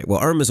 All right. Well,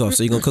 Irma's off,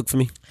 so you gonna cook for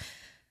me?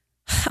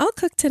 I'll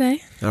cook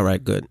today. All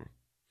right, good.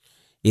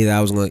 Either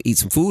I was gonna eat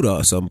some food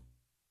or some.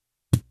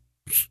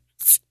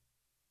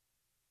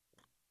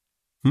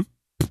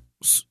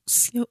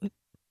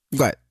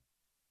 But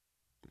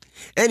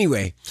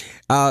anyway,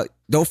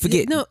 don't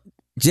forget. No.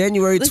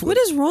 January. Like, what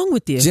is wrong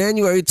with you?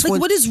 January 20.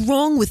 Like, what is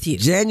wrong with you?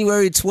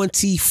 January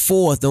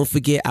 24th. Don't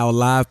forget our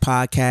live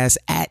podcast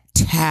at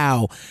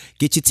Tao.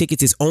 Get your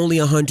tickets. It's only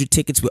 100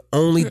 tickets. We're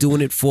only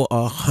doing it for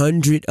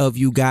 100 of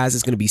you guys.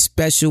 It's going to be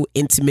special,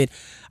 intimate.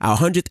 Our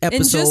 100th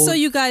episode. And just so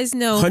you guys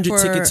know,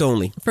 100 tickets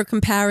only. For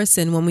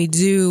comparison, when we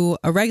do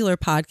a regular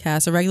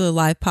podcast, a regular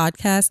live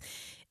podcast,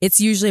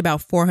 it's usually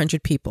about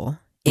 400 people.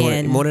 More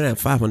than that,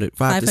 500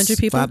 people?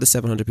 500 to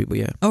 700 people,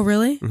 yeah. Oh,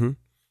 really? Mm-hmm.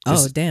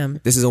 Oh,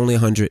 damn. This is only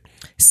 100.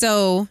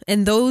 So,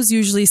 and those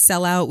usually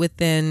sell out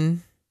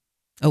within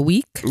a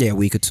week? Yeah, a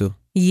week or two.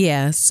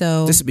 Yeah,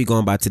 so... This will be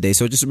going by today.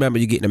 So just remember,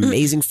 you're getting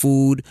amazing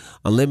food,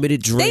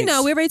 unlimited drinks. They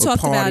know. We already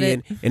talked about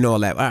it. And all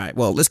that. All right,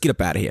 well, let's get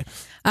up out of here.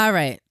 All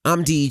right.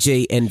 I'm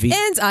DJ Envy.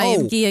 And I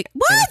am Gia.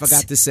 What? And I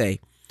forgot to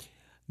say,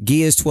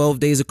 Gia's 12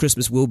 Days of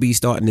Christmas will be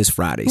starting this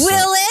Friday.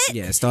 Will it?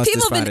 Yeah, it starts People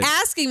this Friday. have been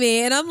asking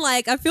me, and I'm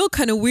like, I feel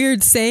kind of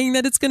weird saying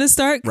that it's going to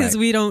start because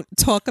we don't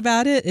talk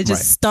about it. It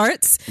just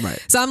starts. Right.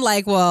 So I'm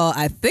like, well,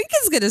 I think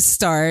it's going to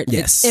start.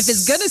 Yes. If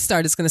it's going to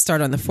start, it's going to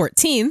start on the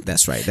 14th.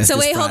 That's right. So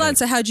wait, hold on.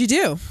 So how'd you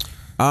do?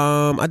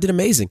 I did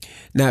amazing.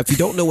 Now, if you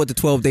don't know what the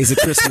 12 Days of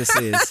Christmas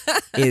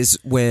is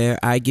where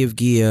I give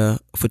Gia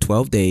for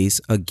 12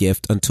 days a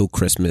gift until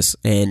Christmas.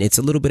 And it's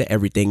a little bit of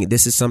everything.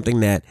 This is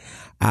something that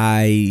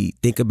I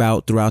think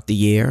about throughout the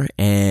year.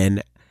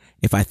 And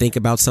if I think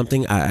about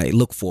something, I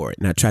look for it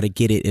and I try to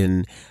get it.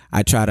 And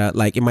I try to,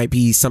 like, it might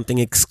be something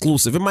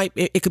exclusive.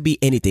 It could be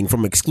anything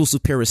from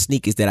exclusive pair of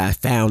sneakers that I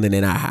found and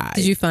then I hide.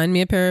 Did you find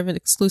me a pair of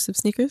exclusive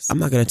sneakers? I'm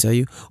not going to tell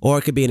you. Or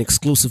it could be an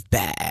exclusive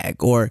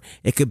bag, or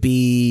it could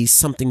be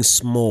something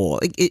small.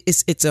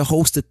 It's a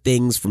host of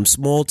things from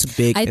small to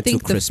big. I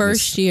think the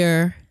first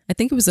year, I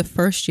think it was the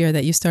first year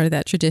that you started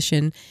that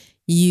tradition,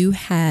 you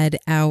had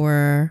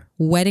our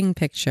wedding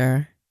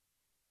picture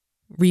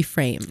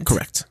reframed.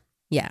 Correct.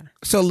 Yeah.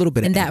 So a little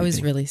bit and of that everything.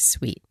 was really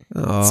sweet.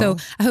 Aww. So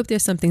I hope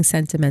there's something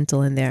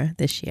sentimental in there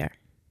this year.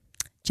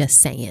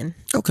 Just saying.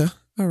 Okay.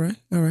 All right.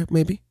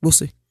 Maybe. We'll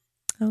see.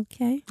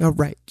 Okay. All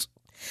right.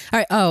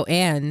 Oh,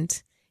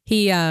 and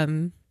he, I've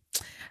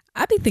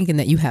been thinking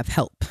that you have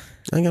help.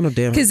 I ain't got no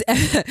damn.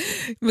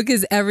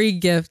 Because every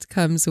gift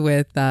comes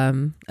with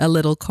a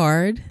little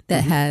card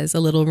that has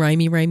a little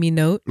rhymey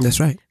note. That's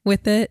right.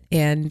 With it.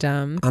 And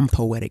I'm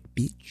poetic,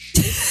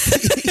 bitch.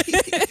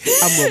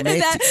 I'm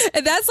romantic.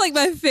 And that's like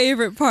my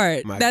favorite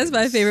part. My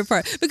favorite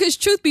part. Because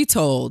truth be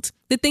told,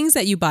 the things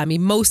that you buy me,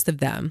 most of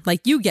them,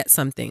 like you get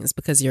some things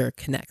because you're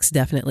connects,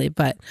 definitely.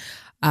 But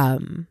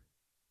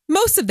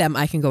most of them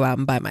I can go out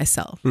and buy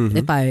myself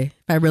if I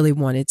really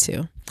wanted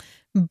to.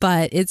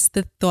 But it's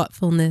the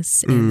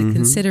thoughtfulness and the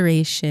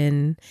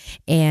consideration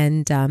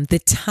and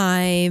the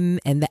time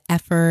and the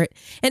effort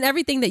and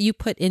everything that you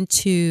put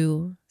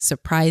into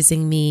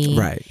surprising me.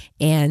 Right.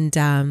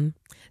 And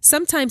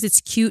sometimes it's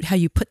cute how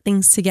you put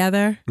things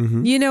together.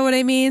 You know what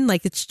I mean?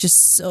 Like, it's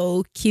just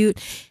so cute.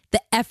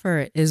 The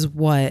effort is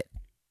what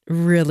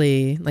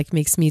really like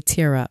makes me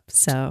tear up.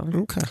 So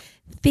okay.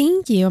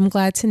 Thank you. I'm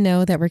glad to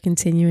know that we're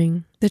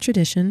continuing the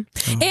tradition.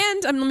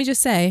 And let me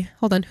just say,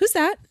 hold on, who's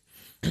that?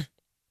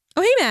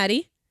 Oh, hey,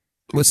 Maddie.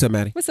 What's up,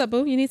 Maddie? What's up,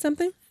 boo? You need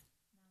something?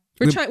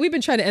 We've been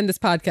trying to end this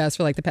podcast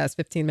for like the past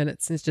 15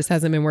 minutes and it just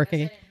hasn't been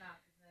working.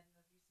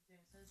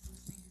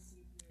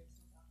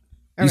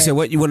 You said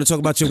what? You want to talk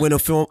about your winter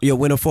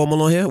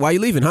formal on here? Why are you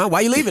leaving, huh? Why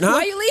are you leaving?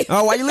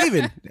 Oh, why are you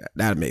leaving?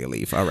 That'll make a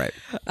leave. All right.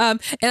 And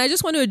I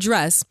just want to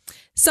address,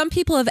 some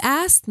people have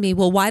asked me,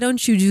 well, why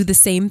don't you do the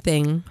same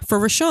thing for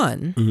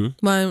Rashawn?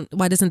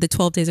 Why doesn't the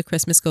 12 Days of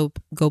Christmas go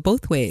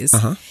both ways?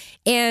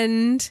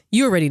 And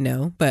you already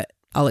know, but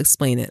I'll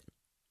explain it.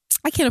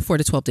 I can't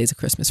afford a 12 Days of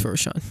Christmas for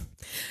Rashawn.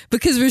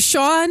 Because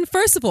Rashawn,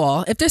 first of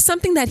all, if there's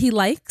something that he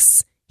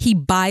likes, he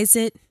buys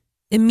it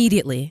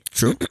immediately.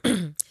 True.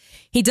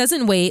 He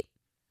doesn't wait.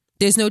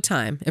 There's no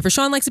time. If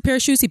Rashawn likes a pair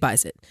of shoes, he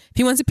buys it. If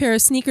he wants a pair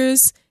of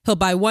sneakers, he'll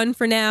buy one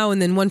for now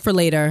and then one for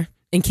later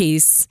in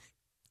case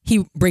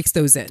he breaks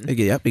those in.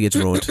 Yep, he gets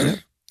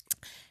ruined.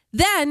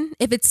 Then,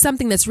 if it's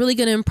something that's really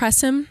going to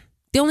impress him,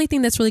 the only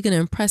thing that's really going to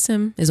impress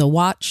him is a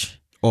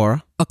watch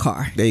or a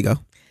car. There you go.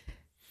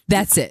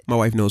 That's it. My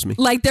wife knows me.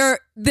 Like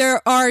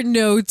there are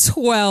no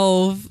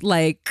 12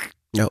 like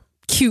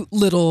cute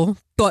little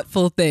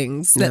thoughtful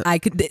things that I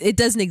could. It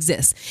doesn't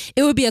exist.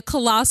 It would be a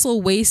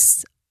colossal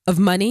waste of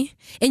money,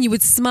 and you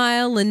would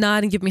smile and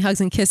nod and give me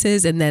hugs and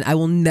kisses, and then I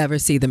will never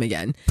see them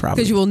again.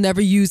 Because you will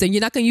never use them.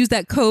 You're not going to use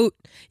that coat.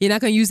 You're not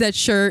going to use that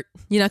shirt.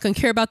 You're not going to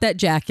care about that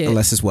jacket.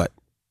 Unless it's what?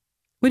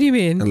 What do you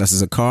mean? Unless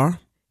it's a car.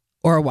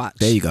 Or a watch.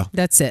 There you go.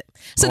 That's it.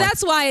 So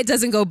that's why it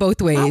doesn't go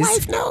both ways. My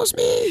wife knows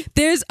me.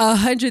 There's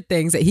 100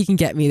 things that he can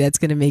get me that's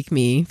going to make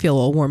me feel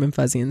all warm and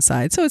fuzzy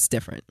inside. So it's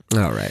different.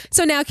 All right.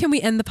 So now can we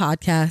end the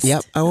podcast?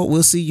 Yep.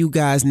 We'll see you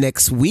guys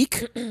next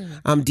week.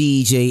 I'm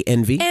DJ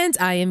Envy. And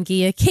I am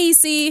Gia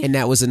Casey. And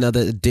that was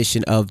another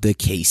edition of the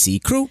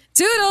KC Crew.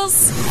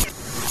 Toodles.